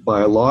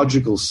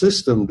biological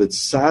system that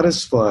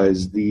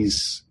satisfies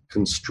these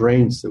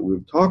constraints that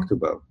we've talked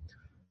about,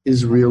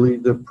 is really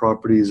the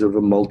properties of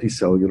a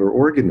multicellular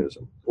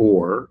organism,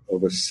 or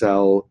of a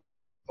cell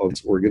of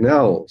its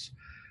organelles.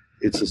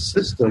 It's a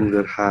system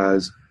that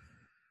has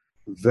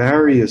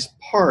various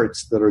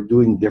parts that are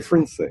doing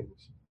different things.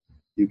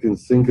 You can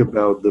think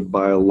about the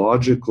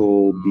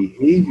biological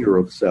behavior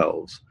of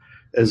cells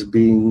as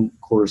being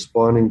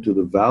corresponding to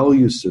the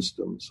value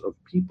systems of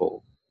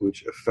people,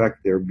 which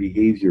affect their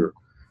behavior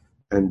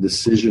and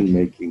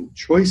decision-making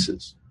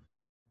choices.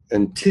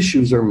 And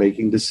tissues are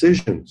making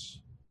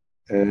decisions,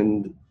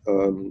 and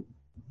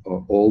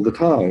all the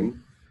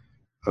time,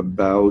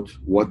 about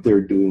what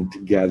they're doing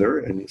together,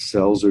 and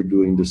cells are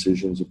doing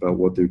decisions about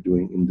what they're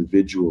doing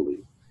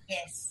individually.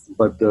 Yes.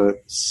 But the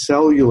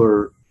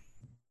cellular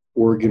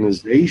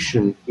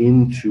organization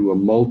into a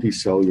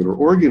multicellular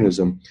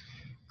organism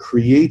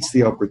creates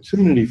the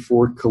opportunity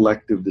for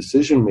collective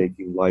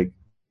decision-making, like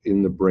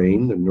in the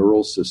brain, the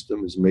neural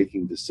system is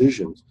making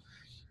decisions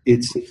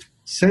it's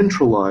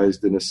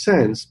centralized in a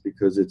sense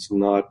because it's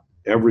not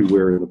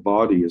everywhere in the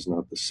body is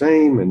not the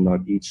same, and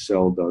not each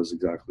cell does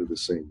exactly the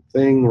same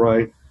thing,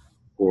 right?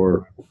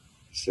 Or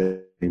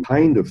same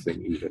kind of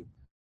thing even.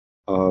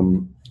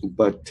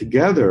 But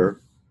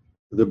together,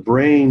 the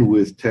brain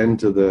with 10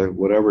 to the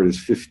whatever it is,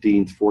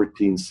 15,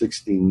 14,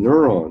 16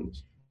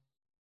 neurons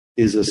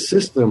is a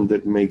system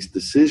that makes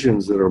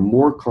decisions that are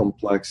more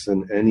complex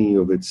than any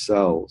of its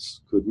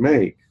cells could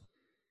make.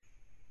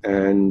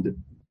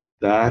 And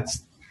that's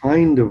the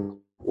kind of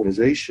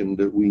organization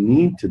that we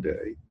need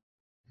today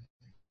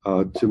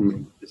to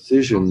make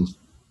decisions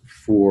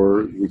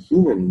for the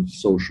human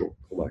social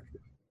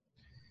collective.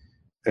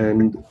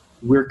 And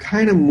we're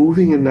kind of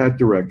moving in that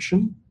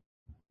direction,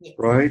 Yes.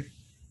 right?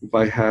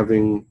 By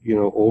having,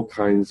 all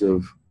kinds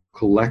of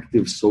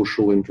collective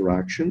social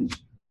interactions,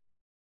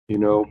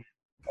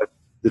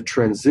 the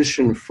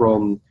transition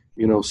from,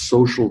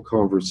 social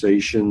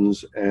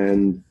conversations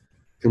and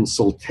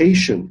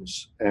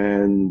consultations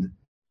and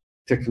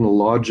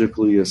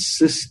technologically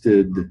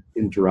assisted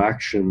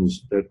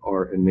interactions that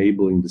are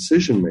enabling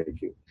decision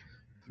making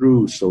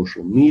through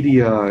social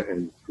media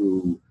and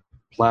through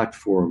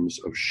platforms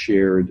of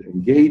shared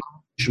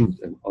engagement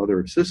and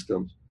other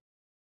systems.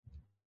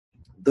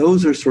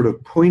 Those are sort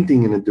of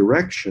pointing in a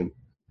direction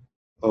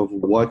of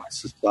what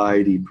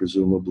society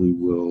presumably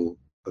will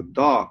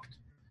adopt.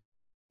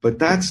 But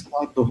that's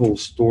not the whole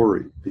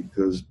story,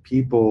 because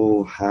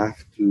people have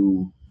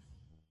to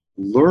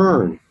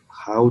learn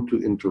how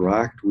to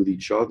interact with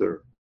each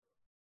other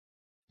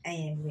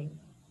I agree.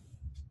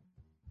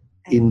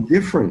 in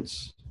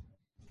difference.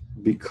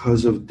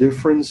 Because of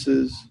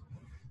differences,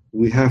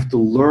 we have to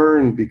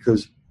learn,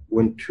 because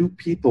when two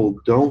people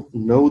don't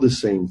know the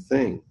same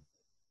thing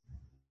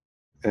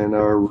and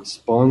are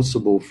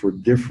responsible for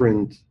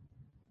different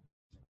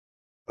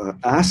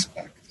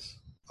aspects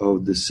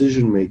of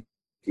decision-making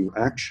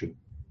action,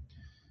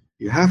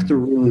 you have to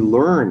really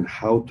learn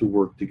how to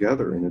work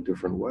together in a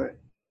different way.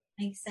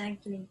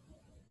 Exactly.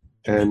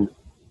 And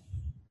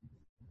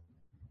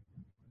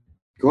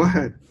go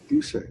ahead,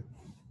 you say it.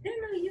 No,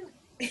 you.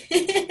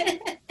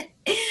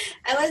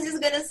 I was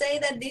just going to say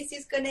that this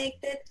is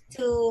connected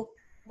to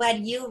what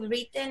you've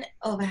written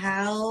of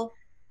how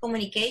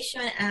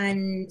communication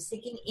and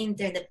seeking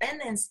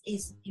interdependence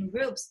is in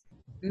groups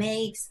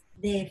makes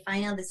the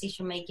final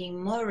decision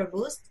making more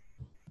robust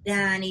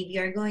than if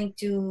you're going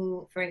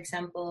to, for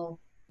example,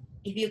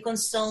 if you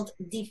consult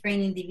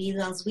different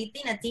individuals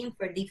within a team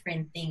for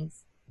different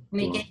things.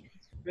 Communication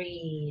is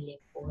really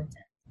important.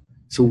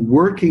 So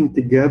working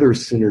together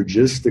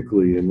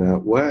synergistically in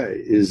that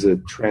way is a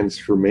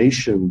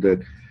transformation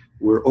that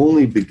we're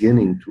only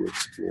beginning to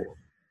explore.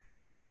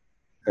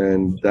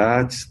 And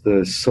that's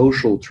the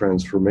social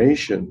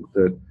transformation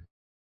that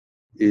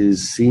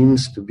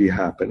seems to be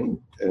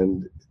happening.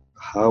 And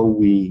how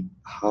we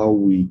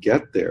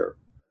get there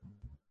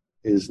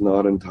is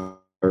not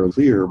entirely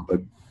clear,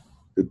 but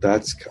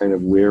that's kind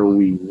of where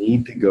we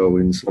need to go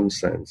in some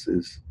sense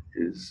is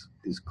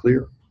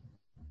clear.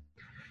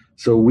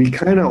 So we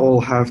kind of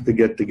all have to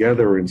get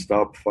together and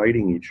stop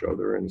fighting each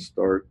other and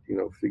start,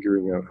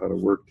 figuring out how to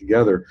work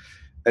together,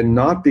 and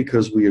not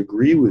because we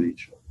agree with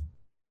each other.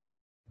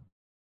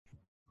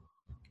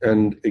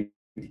 And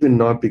even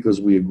not because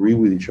we agree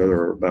with each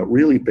other about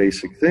really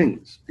basic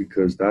things,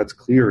 because that's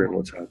clear in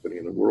what's happening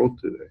in the world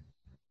today.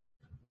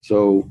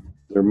 So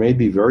there may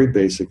be very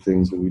basic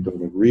things that we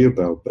don't agree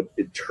about, but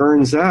it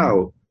turns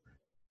out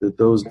that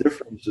those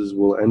differences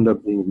will end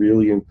up being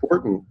really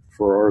important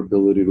for our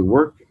ability to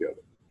work together.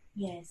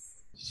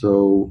 Yes.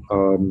 So,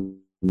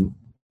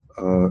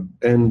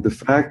 and the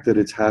fact that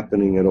it's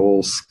happening at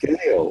all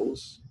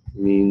scales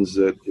means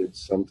that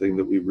it's something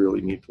that we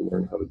really need to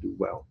learn how to do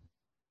well.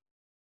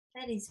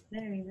 That is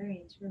very,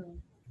 very true.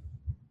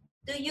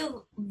 Do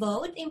you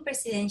vote in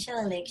presidential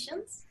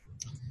elections?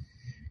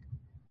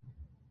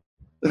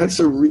 That's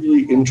a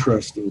really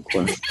interesting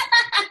question.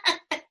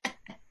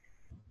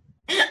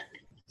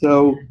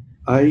 So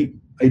I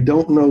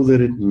don't know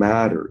that it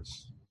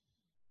matters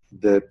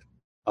that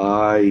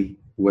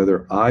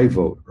whether I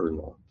vote or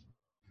not.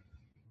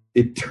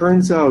 It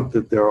turns out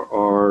that there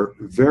are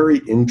very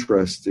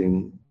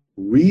interesting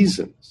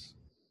reasons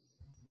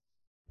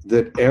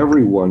that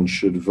everyone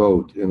should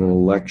vote in an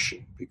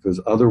election,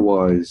 because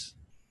otherwise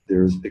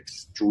there's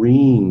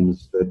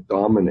extremes that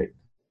dominate.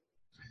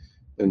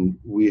 And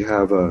we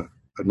have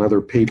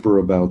another paper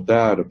about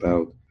that,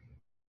 about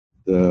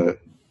the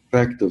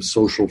effect of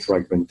social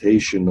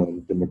fragmentation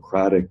on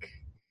democratic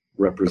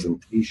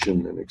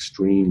representation and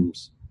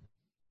extremes.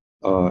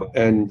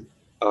 And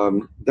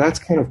that's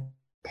kind of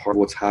part of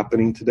what's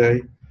happening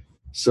today.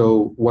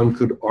 So one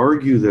could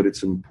argue that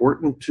it's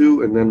important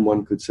to, and then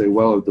one could say,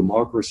 well, if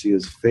democracy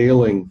is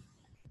failing,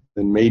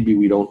 then maybe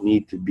we don't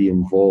need to be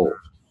involved.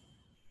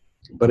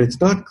 But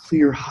it's not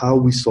clear how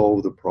we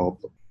solve the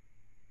problem.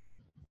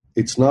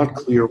 It's not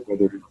clear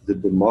whether the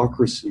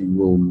democracy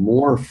will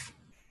morph,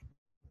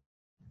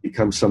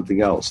 become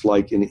something else.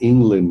 Like in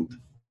England,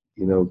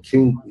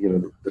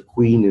 the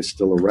Queen is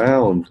still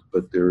around,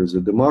 but there is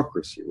a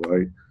democracy,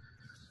 right?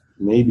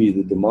 maybe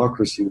the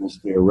democracy will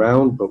stay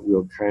around, but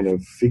we'll kind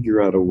of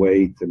figure out a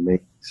way to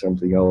make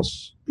something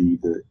else be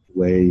the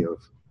way of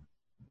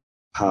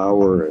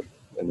power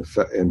and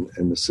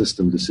the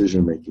system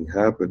decision making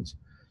happens.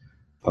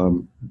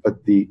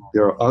 But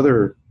there are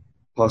other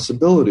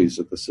possibilities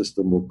that the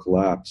system will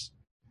collapse.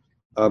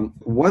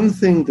 One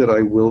thing that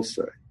I will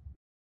say,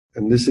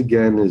 and this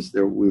again is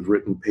that we've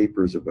written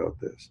papers about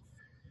this,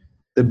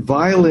 that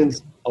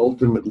violence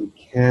ultimately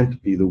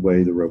can't be the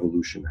way the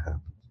revolution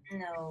happens.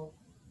 No.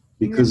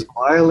 Because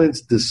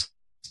violence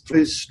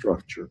destroys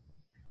structure.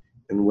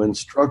 And when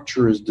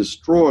structure is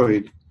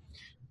destroyed,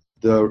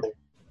 the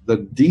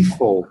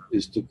default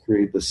is to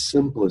create the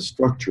simplest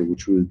structure,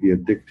 which would be a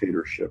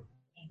dictatorship.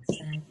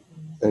 Exactly.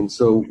 And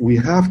so we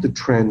have to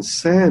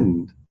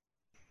transcend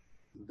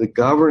the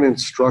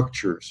governance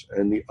structures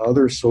and the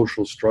other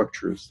social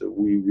structures that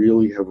we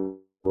really have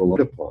relied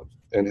upon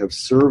and have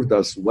served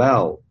us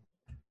well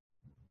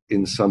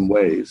in some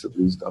ways, at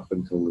least up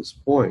until this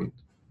point.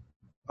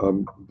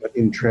 But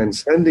in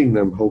transcending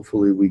them,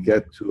 hopefully we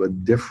get to a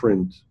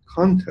different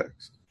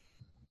context.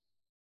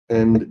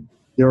 And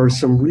there are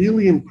some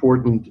really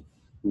important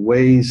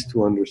ways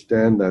to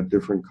understand that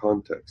different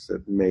context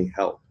that may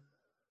help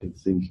in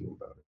thinking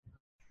about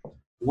it.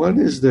 One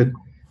is that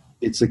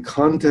it's a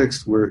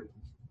context where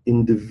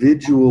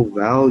individual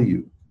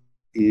value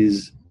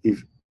is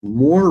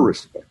more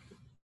respected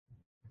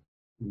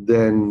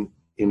than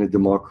in a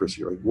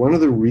democracy. Right? One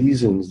of the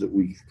reasons that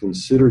we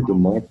consider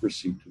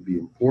democracy to be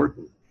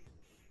important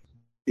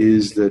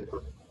is that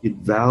it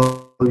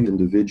values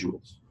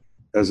individuals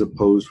as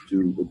opposed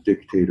to a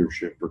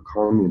dictatorship or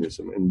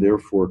communism, and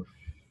therefore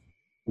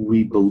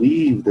we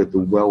believe that the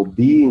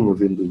well-being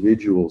of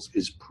individuals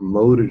is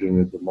promoted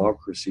in a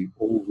democracy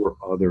over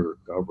other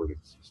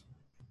governances.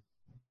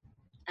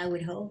 I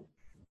would hope.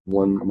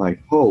 One might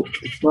hope.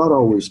 It's not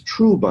always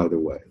true, by the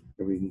way.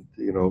 I mean,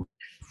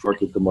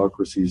 market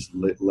democracies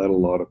let a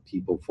lot of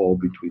people fall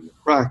between the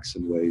cracks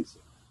in ways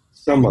that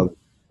some other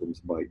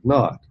systems might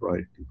not,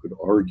 right? You could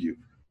argue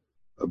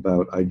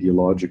about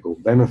ideological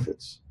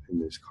benefits in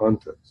this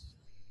context.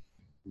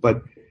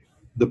 But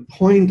the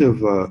point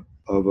of a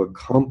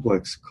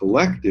complex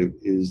collective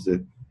is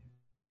that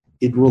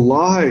it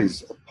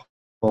relies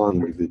upon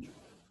the individual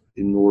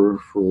in order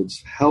for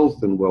its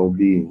health and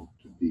well-being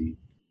to be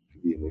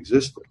in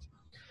existence.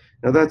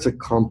 Now that's a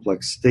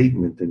complex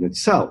statement in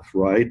itself,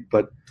 right?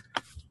 But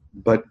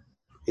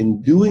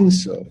in doing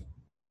so,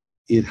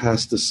 it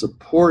has to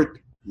support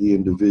the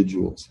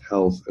individual's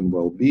health and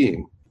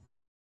well-being.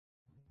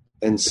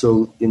 And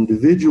so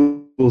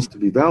individuals to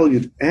be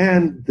valued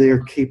and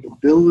their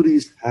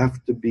capabilities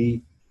have to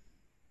be,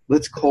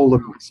 let's call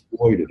them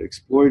exploited.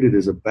 Exploited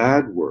is a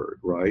bad word,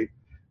 right?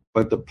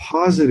 But the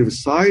positive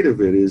side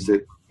of it is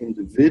that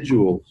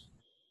individuals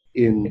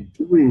in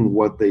doing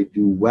what they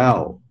do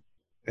well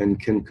and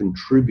can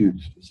contribute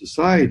to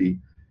society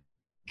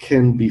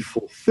can be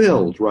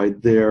fulfilled,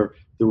 right? The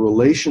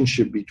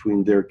relationship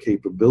between their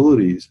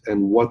capabilities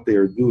and what they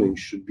are doing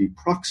should be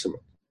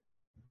proximate.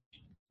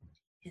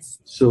 Yes.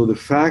 So the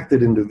fact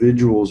that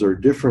individuals are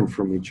different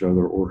from each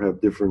other or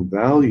have different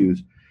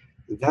values,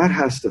 that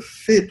has to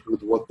fit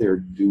with what they're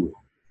doing.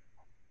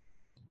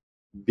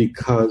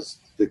 Because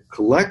the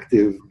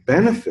collective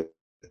benefits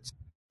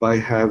by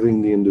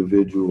having the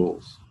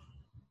individuals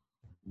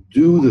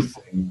do the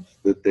things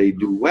that they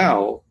do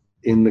well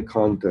in the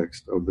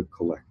context of the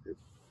collective.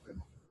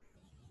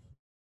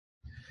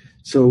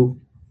 So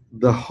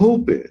the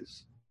hope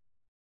is,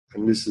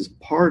 and this is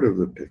part of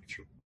the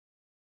picture,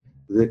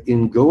 that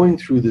in going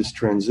through this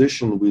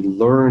transition, we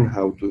learn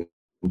how to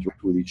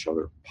interact with each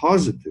other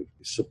positively,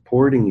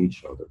 supporting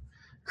each other,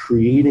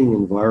 creating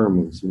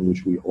environments in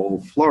which we all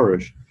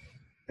flourish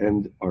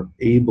and are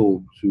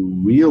able to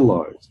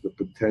realize the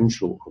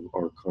potential of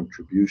our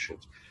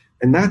contributions.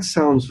 And that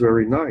sounds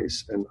very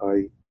nice, and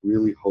I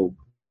really hope,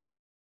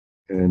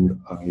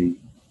 and I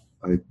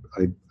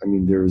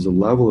mean, there is a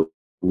level of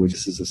which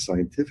this is a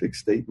scientific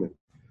statement.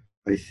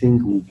 I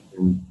think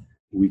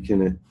we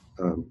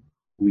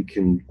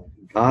can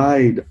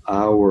guide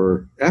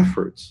our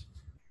efforts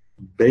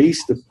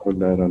based upon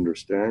that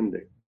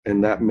understanding,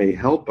 and that may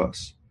help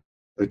us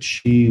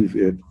achieve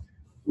it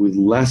with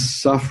less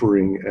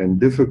suffering and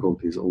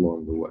difficulties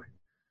along the way.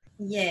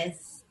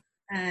 Yes,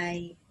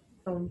 I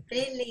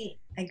completely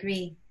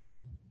agree.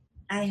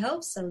 I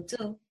hope so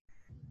too.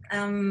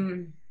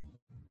 In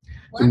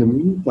the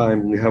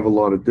meantime, we have a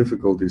lot of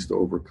difficulties to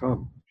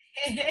overcome.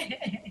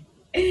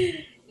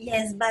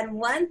 Yes, but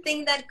one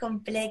thing that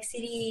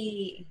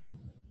complexity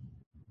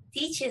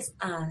teaches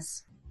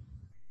us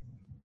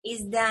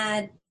is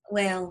that,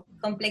 well,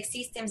 complex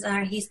systems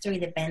are history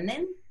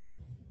dependent.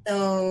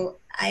 So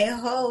I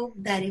hope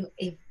that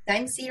if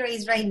time zero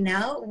is right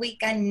now, we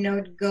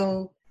cannot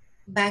go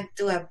back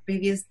to a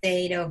previous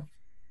state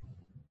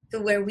to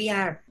where we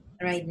are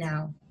right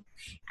now.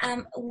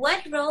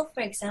 What role,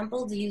 for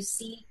example, do you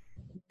see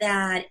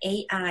that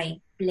AI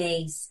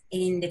plays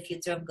in the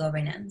future of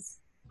governance?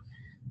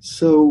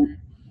 So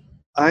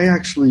I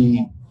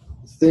actually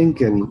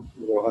think, and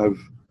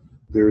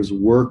there's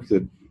work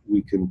that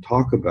we can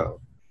talk about,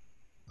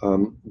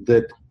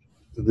 that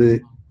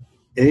the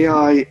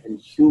AI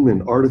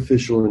and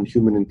artificial and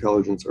human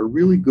intelligence are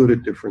really good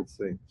at different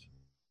things.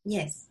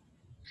 Yes.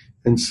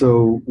 And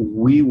so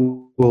we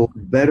will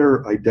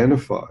better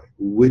identify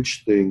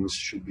which things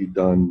should be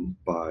done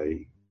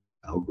by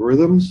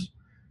algorithms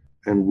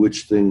and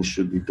which things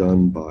should be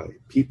done by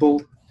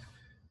people.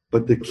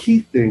 But the key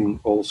thing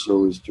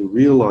also is to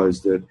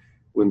realize that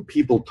when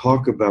people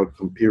talk about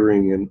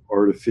comparing an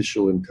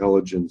artificial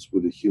intelligence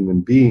with a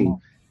human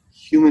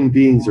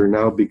beings are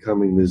now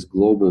becoming this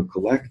global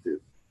collective.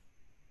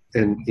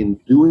 And in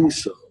doing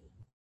so,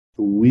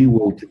 we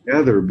will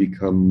together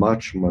become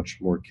much, much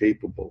more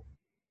capable.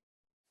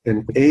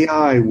 And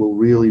AI will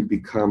really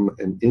become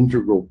an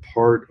integral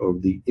part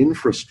of the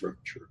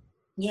infrastructure.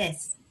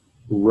 Yes.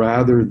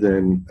 Rather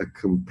than a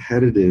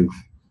competitive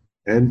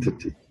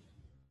entity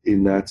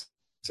in that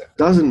sense.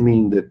 Doesn't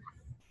mean that,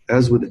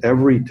 as with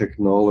every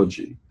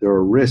technology, there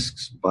are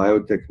risks.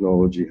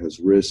 Biotechnology has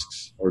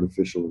risks,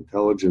 artificial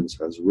intelligence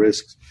has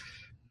risks,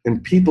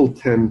 and people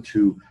tend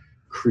to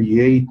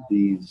create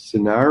these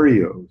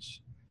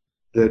scenarios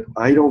that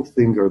I don't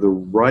think are the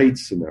right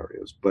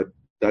scenarios, but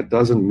that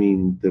doesn't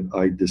mean that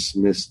I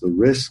dismiss the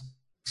risks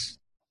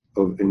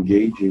of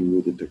engaging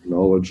with the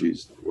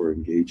technologies that we're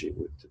engaging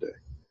with today.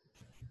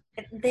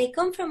 They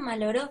come from a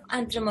lot of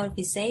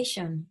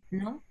anthropomorphization,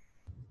 no?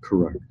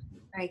 Correct.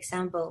 For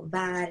example,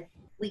 but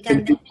we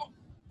can...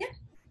 Yeah.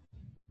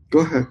 Go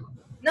ahead.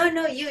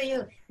 No,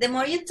 you. The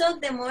more you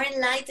talk, the more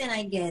enlightened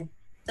I get.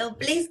 So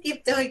please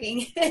keep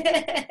talking.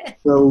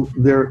 So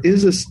there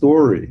is a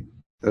story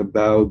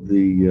about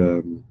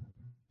the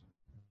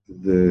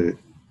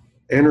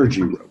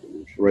energy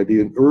revolution, right?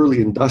 The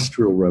early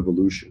industrial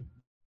revolution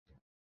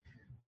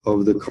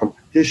of the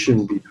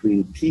competition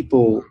between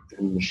people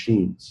and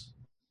machines.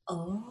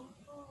 Oh.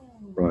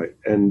 Right.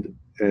 And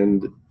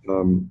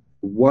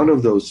one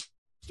of those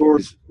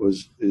stories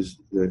is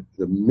the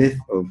myth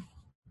of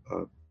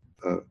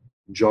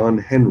John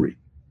Henry.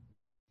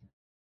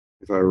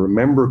 If I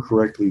remember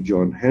correctly,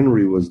 John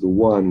Henry was the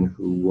one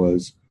who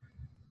was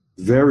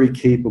very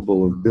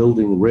capable of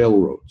building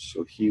railroads.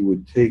 So he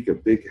would take a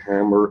big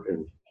hammer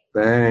and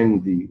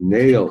bang the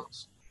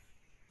nails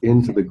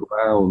into the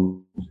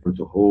ground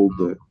to hold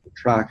the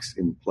tracks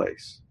in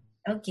place.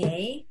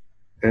 Okay.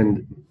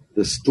 And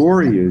the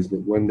story is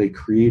that when they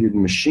created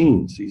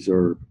machines, these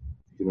are,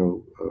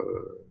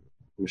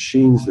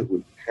 machines that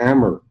would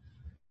hammer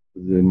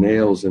the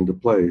nails into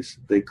place,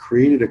 they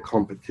created a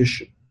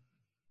competition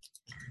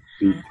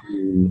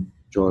between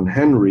John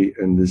Henry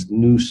and this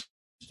new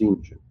steam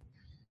engine.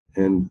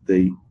 And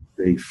they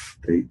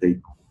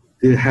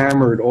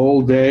hammered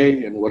all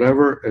day and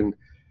whatever,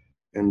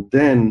 and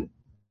then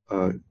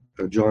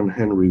John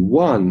Henry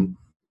won,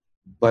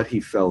 but he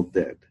fell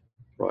dead.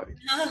 Right.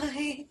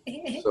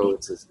 So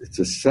it's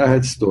a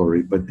sad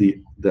story, but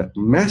the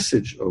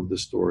message of the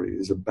story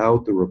is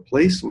about the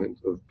replacement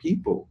of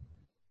people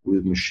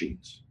with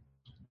machines.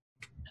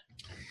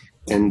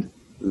 And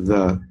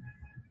the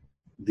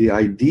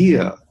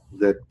idea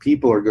that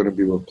people are going to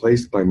be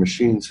replaced by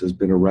machines has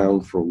been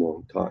around for a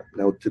long time.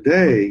 Now,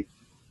 today,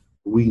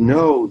 we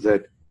know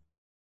that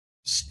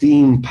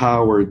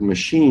steam-powered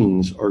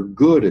machines are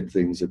good at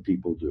things that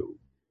people do,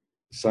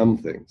 some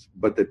things,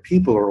 but that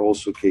people are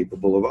also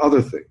capable of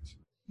other things.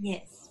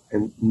 Yes.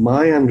 And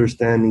my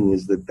understanding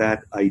is that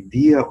that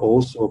idea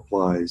also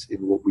applies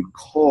in what we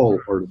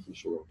call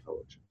artificial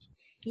intelligence.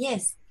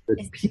 Yes.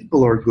 That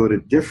people are good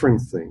at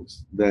different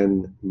things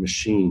than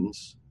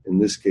machines, in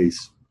this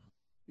case,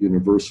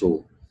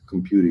 universal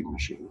computing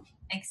machines.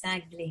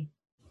 Exactly.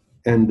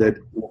 And that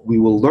what we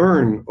will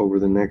learn over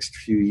the next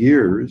few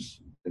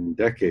years and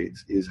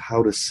decades is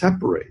how to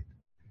separate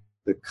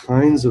the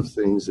kinds of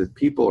things that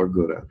people are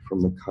good at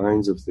from the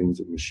kinds of things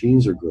that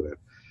machines are good at.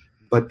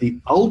 But the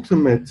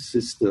ultimate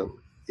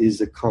system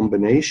is a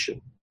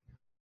combination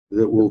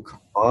that will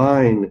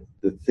combine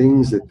the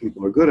things that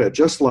people are good at,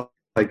 just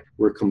like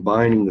we're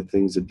combining the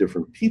things that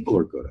different people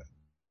are good at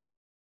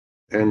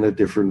and the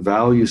different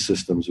value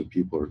systems that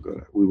people are good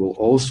at. We will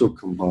also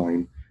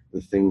combine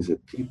the things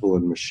that people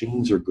and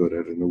machines are good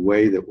at in a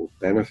way that will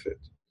benefit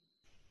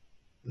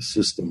the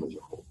system as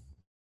a whole.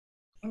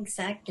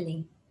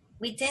 Exactly.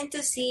 We tend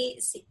to see,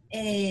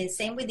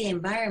 same with the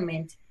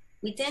environment,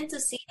 we tend to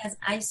see as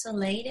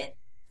isolated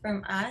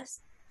from us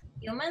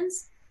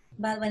humans,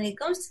 but when it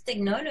comes to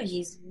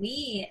technologies,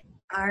 we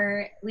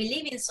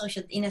live in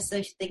a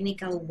social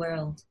technical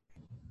world.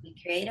 We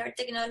create our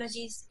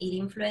technologies, it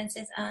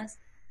influences us,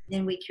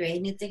 then we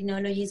create new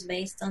technologies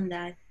based on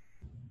that.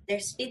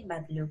 There's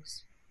feedback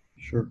loops.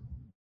 Sure.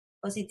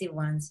 Positive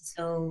ones.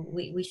 So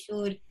we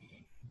should,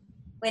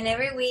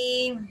 whenever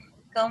we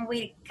come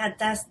with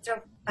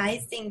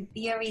catastrophizing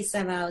theories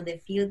about the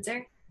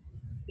future,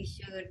 we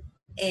should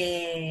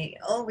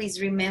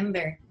always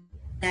remember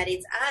that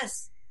it's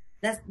us.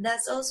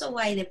 That's also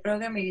why the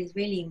programmer is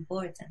really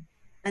important.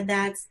 But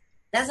that's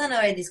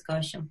another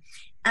discussion.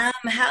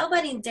 How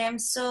about in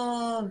terms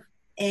of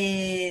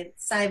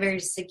cyber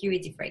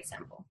security, for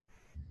example?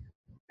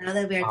 Now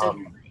that we are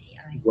talking about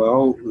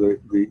Well,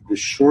 the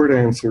short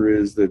answer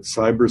is that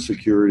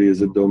cybersecurity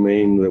is a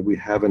domain that we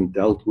haven't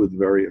dealt with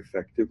very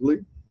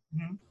effectively.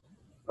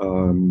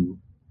 Mm-hmm.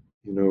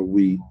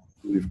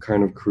 We've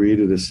kind of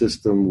created a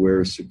system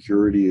where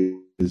security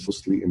is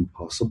mostly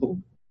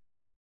impossible.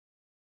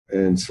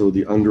 And so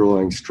the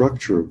underlying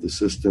structure of the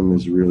system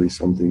is really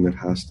something that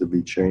has to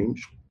be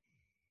changed.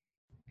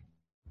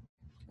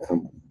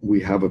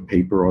 We have a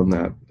paper on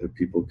that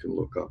people can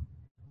look up.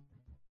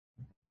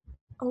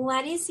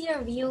 What is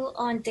your view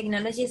on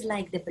technologies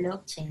like the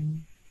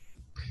blockchain?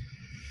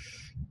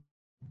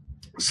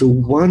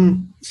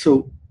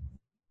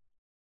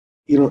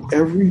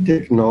 Every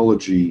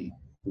technology,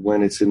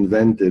 when it's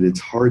invented,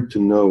 it's hard to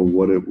know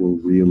what it will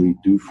really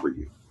do for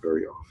you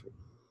very often.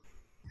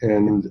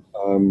 And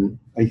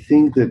I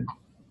think that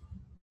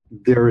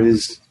there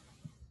is,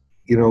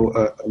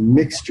 a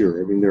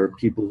mixture. I mean, there are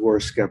people who are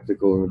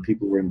skeptical and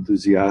people who are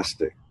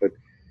enthusiastic. But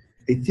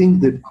I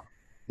think that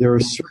there are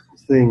certain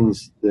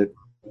things that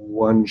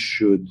one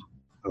should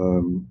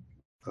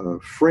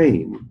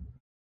frame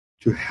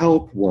to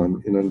help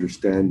one in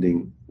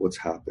understanding what's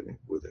happening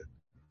with it.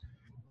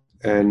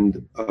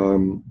 And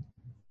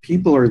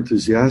people are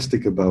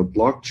enthusiastic about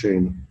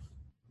blockchain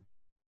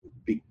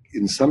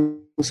in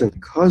some sense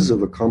because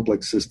of a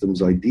complex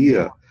systems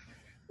idea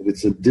that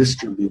it's a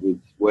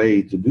distributed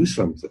way to do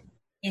something.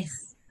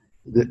 Yes.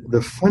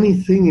 The funny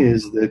thing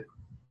is that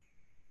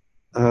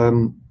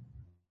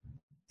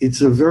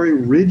it's a very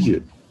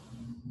rigid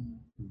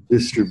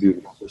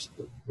distributed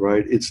system,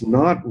 right? It's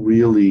not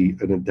really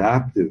an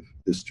adaptive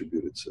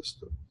distributed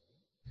system.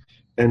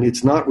 And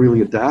it's not really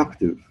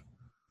adaptive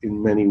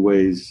in many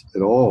ways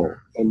at all.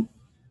 And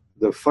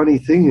the funny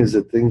thing is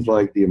that things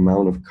like the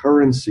amount of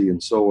currency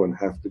and so on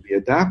have to be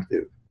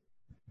adaptive.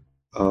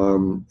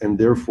 And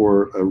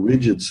therefore, a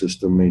rigid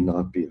system may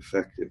not be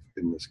effective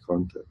in this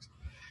context.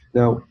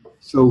 Now,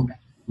 so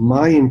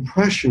my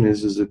impression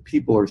is that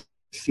people are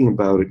thinking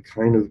about it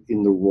kind of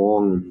in the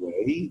wrong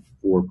way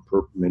for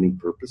many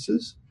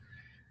purposes.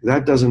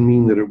 That doesn't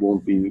mean that it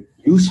won't be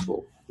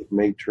useful. It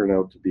may turn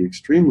out to be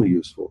extremely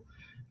useful.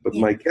 But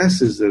my guess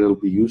is that it'll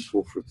be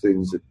useful for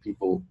things that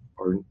people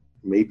are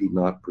maybe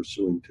not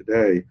pursuing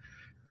today,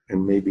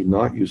 and maybe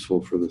not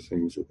useful for the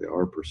things that they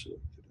are pursuing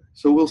today.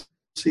 So we'll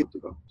see what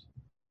develops.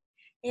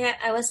 Yeah,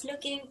 I was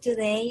looking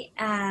today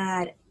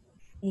at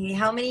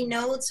how many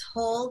nodes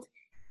hold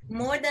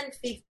more than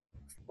 50,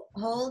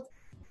 hold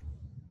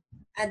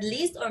at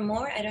least or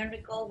more, I don't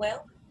recall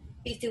well,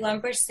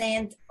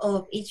 51%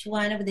 of each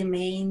one of the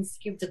main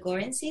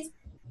cryptocurrencies,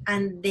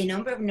 and the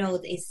number of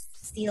nodes is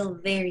still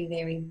very,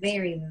 very,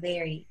 very,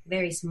 very,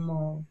 very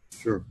small.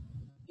 Sure.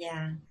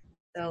 Yeah,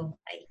 so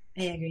I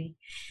agree.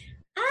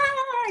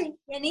 Hi,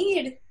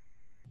 Yaneer.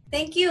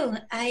 Thank you.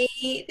 I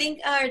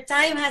think our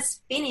time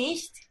has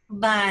finished,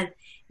 but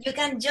you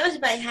can judge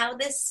by how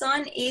the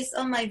sun is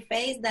on my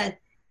face that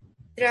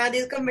throughout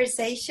this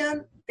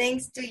conversation,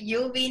 thanks to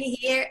you being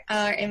here,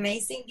 our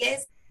amazing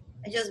guest,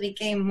 I just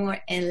became more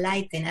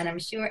enlightened, and I'm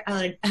sure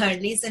our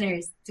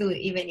listeners too,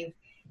 even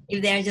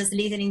if they are just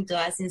listening to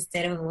us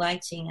instead of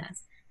watching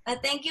us.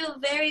 But thank you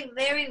very,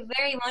 very,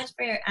 very much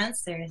for your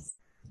answers.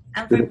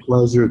 It's been a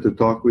pleasure to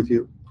talk with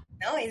you.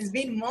 No, it's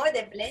been more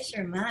the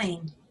pleasure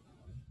mine.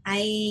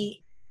 I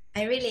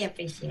really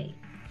appreciate it.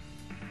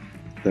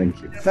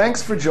 Thank you.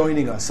 Thanks for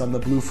joining us on the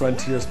Blue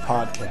Frontiers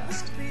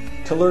podcast.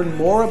 To learn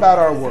more about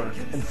our work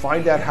and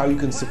find out how you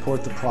can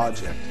support the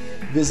project,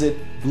 visit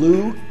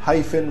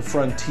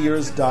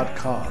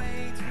blue-frontiers.com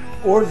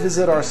or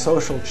visit our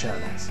social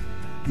channels.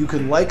 You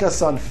can like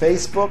us on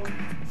Facebook,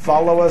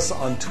 follow us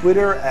on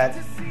Twitter at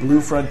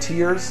Blue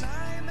Frontiers,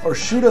 or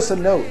shoot us a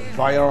note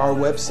via our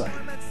website.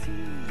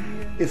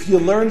 If you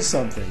learned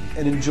something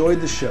and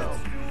enjoyed the show,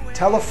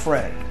 tell a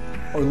friend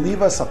or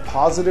leave us a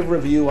positive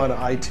review on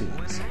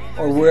iTunes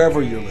or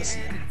wherever you're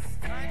listening.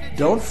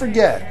 Don't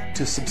forget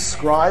to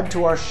subscribe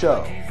to our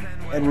show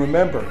and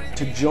remember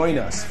to join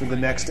us for the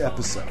next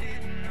episode.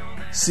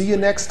 See you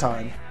next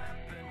time.